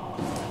don't know.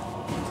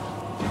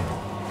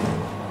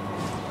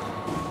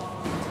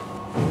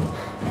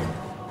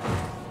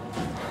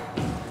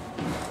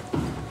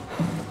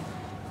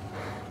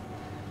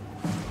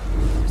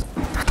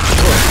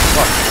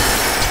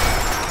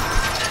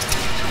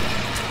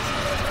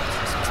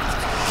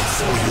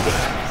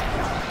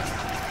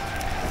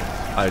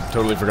 I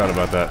totally forgot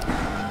about that.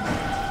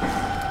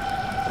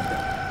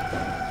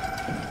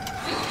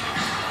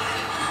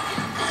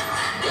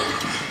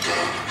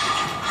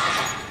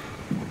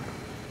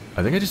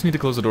 I think I just need to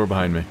close the door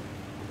behind me.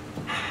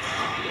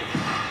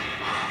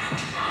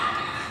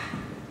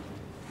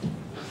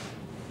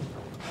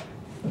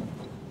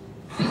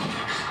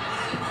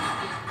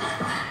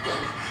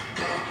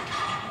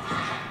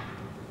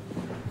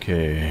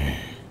 Okay.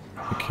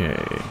 Okay.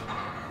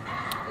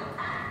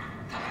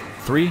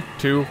 3,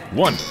 2,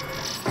 1.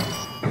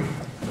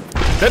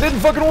 That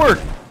didn't fucking work!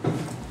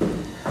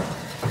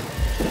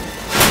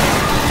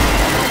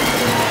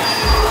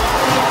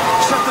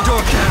 Shut the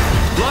door, Cat!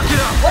 Lock it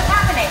up! What's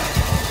happening?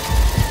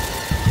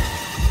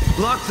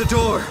 Lock the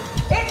door!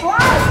 It's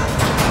locked!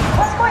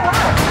 What's going on?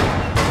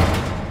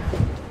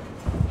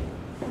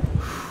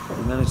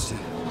 I managed to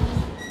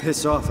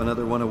piss off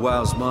another one of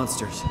WoW's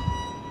monsters.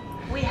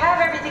 We have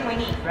everything we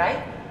need,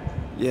 right?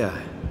 Yeah.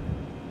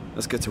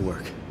 Let's get to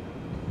work.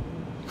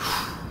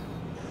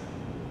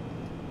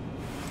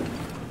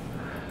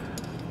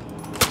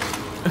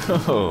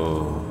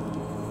 Oh.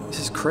 This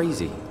is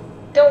crazy.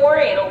 Don't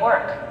worry, it'll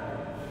work.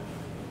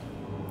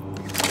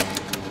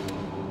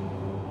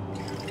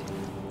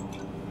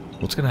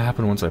 What's gonna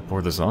happen once I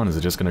pour this on? Is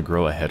it just gonna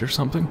grow a head or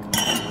something?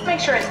 Make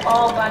sure it's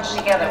all bunched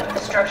together with the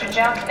structure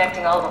gel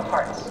connecting all the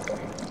parts.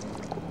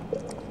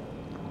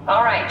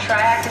 Alright, try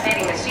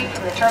activating the suit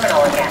from the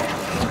terminal again.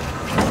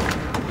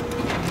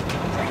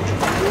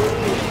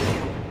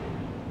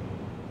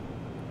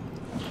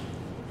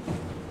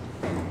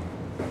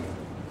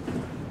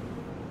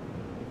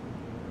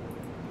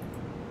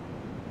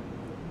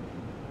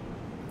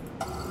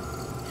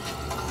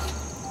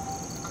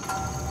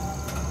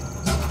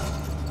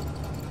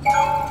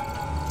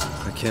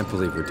 I can't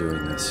believe we're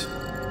doing this.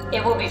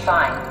 It will be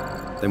fine.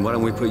 Then why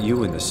don't we put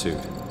you in the suit?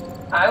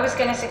 I was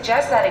gonna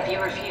suggest that if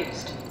you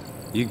refused.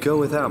 You'd go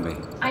without me.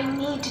 I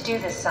need to do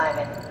this,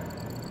 Simon.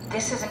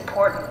 This is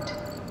important.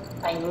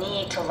 I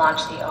need to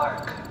launch the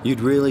Ark.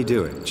 You'd really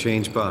do it?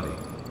 Change body?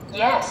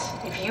 Yes,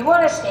 if you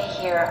want to stay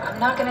here, I'm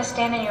not gonna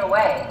stand in your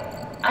way.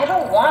 I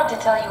don't want to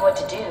tell you what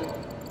to do.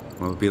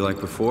 What would it be like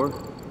before?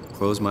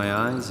 Close my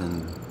eyes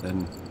and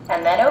then...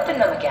 And then open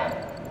them again.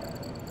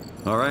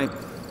 Alright,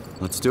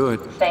 let's do it.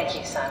 Thank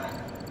you, Simon.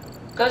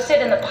 Go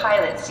sit in the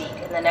pilot seat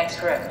in the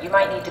next room. You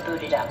might need to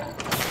boot it up.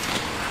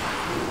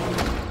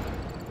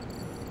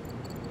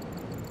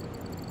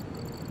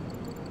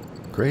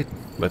 Great.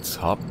 Let's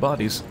hop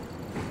bodies.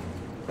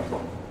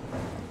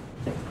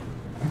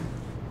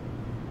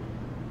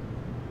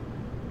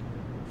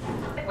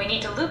 We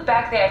need to loop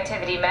back the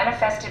activity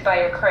manifested by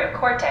your current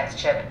Cortex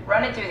chip,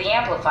 run it through the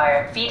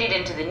amplifier, feed it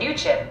into the new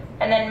chip,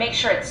 and then make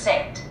sure it's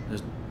synced.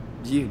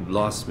 You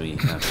lost me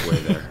halfway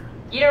there.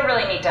 You don't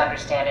really need to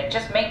understand it,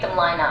 just make them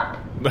line up.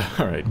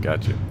 Alright,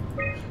 gotcha.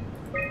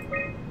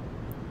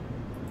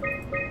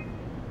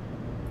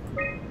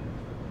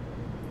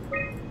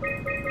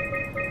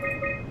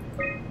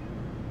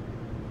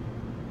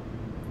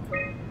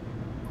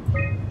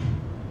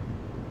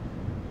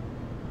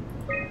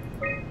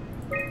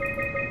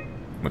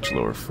 Much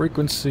lower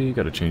frequency,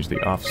 gotta change the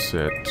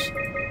offset.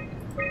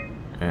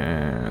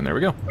 And there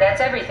we go. That's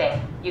everything.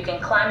 You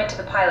can climb into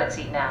the pilot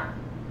seat now.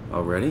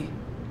 Already?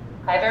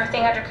 I have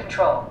everything under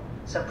control,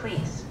 so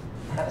please,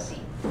 have a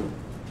seat.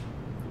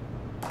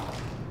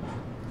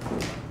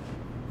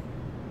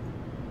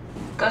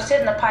 Go sit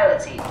in the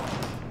pilot seat.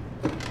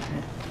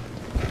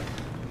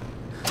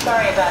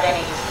 Sorry about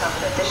any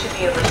discomfort. This should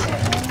be over soon.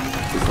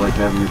 It's like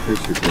having your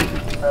picture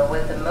taken. But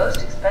with the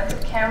most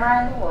expensive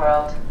camera in the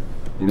world.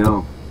 You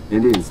know,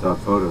 Indian stock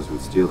photos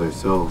would steal their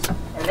souls.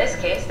 In this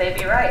case, they'd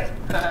be right.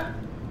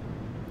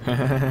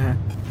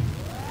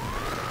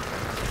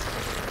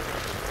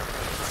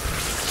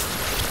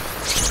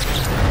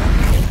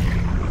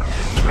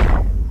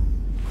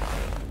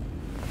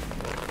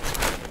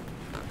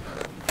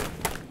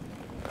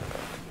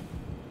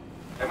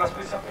 There must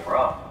be something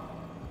wrong.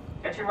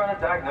 Can't you run a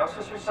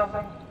diagnosis or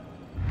something?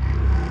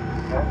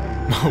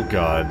 Oh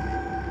god.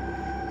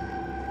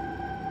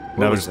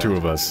 Now there's two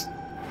of us.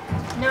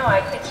 No,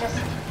 it's just...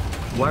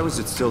 Why was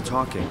it still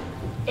talking?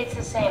 It's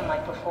the same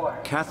like before.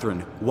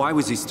 Catherine, why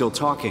was he still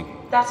talking?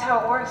 That's how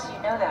it works,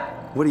 you know that.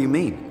 What do you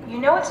mean? You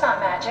know it's not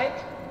magic.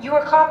 You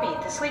were copied.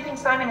 The sleeping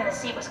Simon in the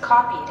seat was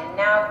copied, and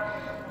now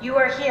you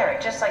are here,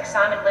 just like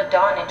Simon lived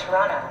on in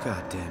Toronto.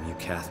 God damn you,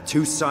 Kath.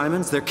 2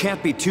 Simons? There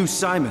can't be 2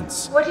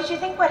 Simons. What did you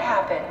think would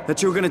happen?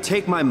 That you were gonna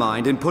take my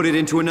mind and put it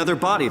into another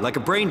body, like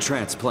a brain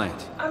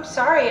transplant. I'm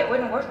sorry, it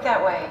wouldn't work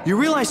that way. You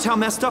realize how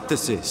messed up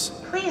this is?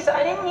 Please,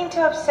 I didn't mean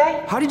to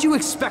upset you. How did you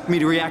expect me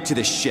to react to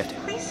this shit?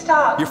 Please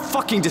stop. You're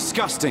fucking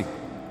disgusting.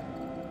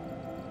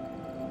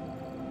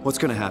 What's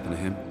gonna happen to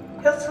him?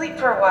 He'll sleep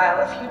for a while,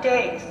 a few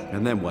days.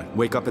 And then what?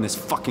 Wake up in this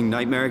fucking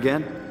nightmare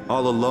again?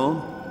 All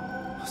alone?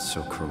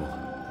 So cruel.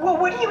 Well,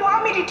 what do you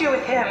want me to do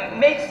with him?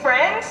 Make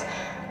friends?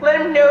 Let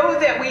him know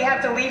that we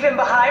have to leave him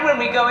behind when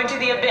we go into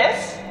the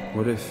abyss?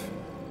 What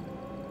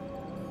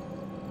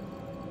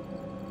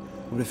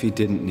if he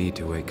didn't need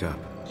to wake up?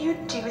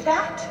 You'd do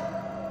that?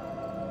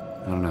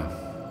 I don't know.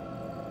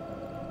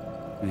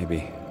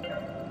 Maybe.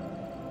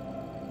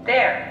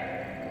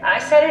 There. I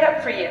set it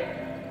up for you.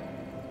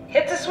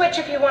 Hit the switch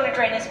if you want to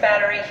drain his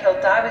battery.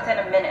 He'll die within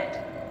a minute.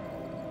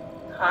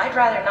 I'd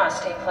rather not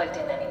stay plugged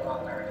in any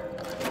longer.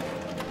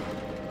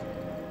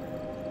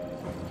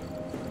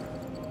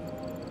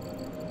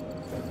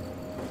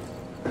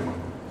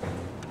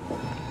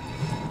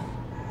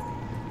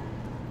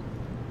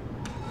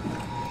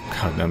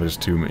 God, now there's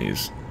 2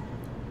 me's.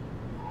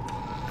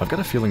 I've got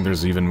a feeling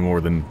there's even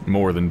more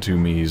than 2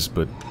 me's,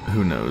 but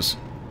who knows?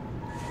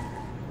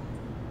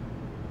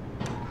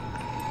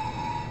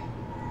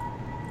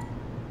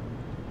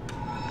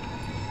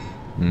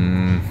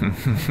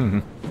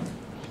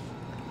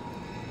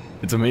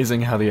 It's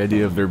amazing how the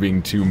idea of there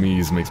being 2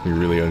 me's makes me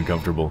really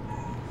uncomfortable.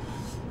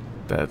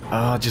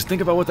 Just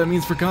think about what that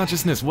means for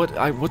consciousness. What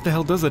the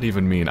hell does that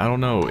even mean? I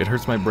don't know. It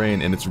hurts my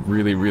brain, and it's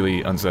really,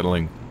 really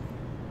unsettling.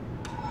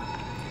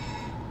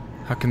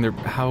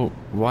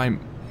 Why?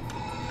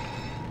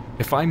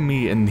 If I'm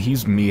me and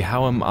he's me,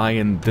 how am I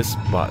in this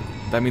spot?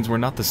 That means we're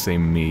not the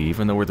same me,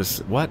 even though we're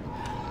what?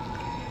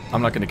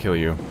 I'm not gonna kill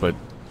you, but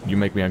you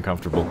make me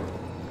uncomfortable.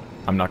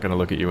 I'm not gonna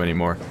look at you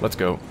anymore. Let's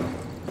go.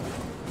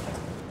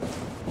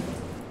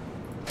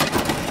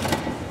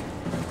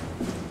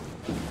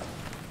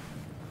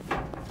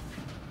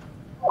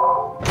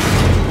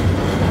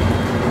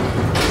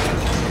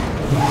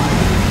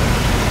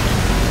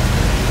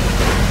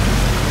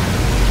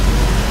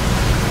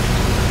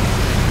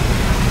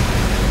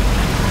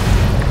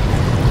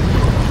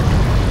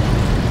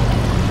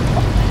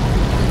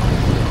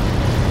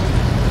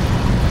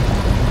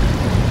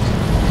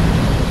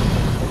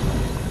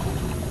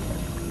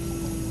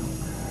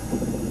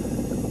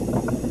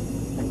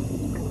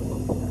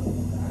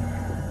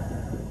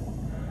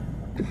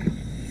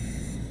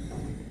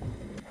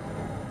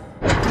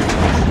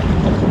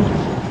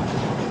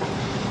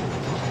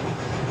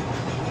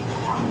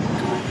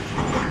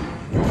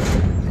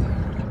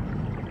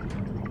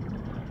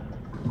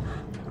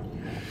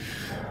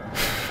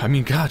 I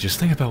mean, God, just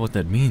think about what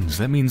that means.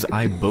 That means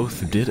I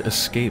both did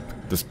escape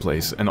this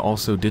place and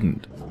also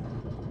didn't.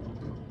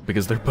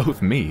 Because they're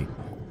both me.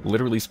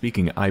 Literally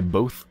speaking, I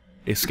both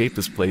escaped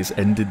this place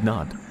and did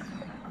not.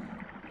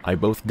 I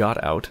both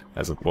got out,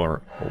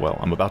 well,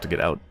 I'm about to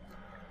get out.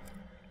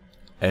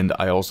 And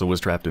I also was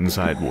trapped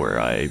inside where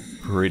I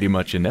pretty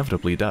much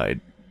inevitably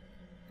died.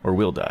 Or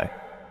will die.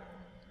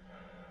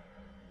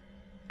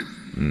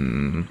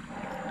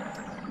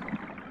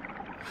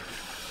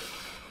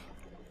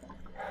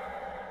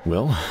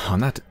 Well,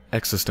 on that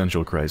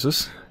existential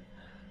crisis,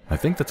 I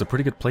think that's a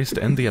pretty good place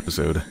to end the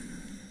episode.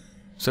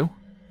 So,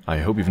 I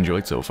hope you've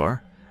enjoyed so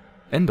far,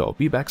 and I'll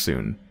be back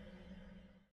soon.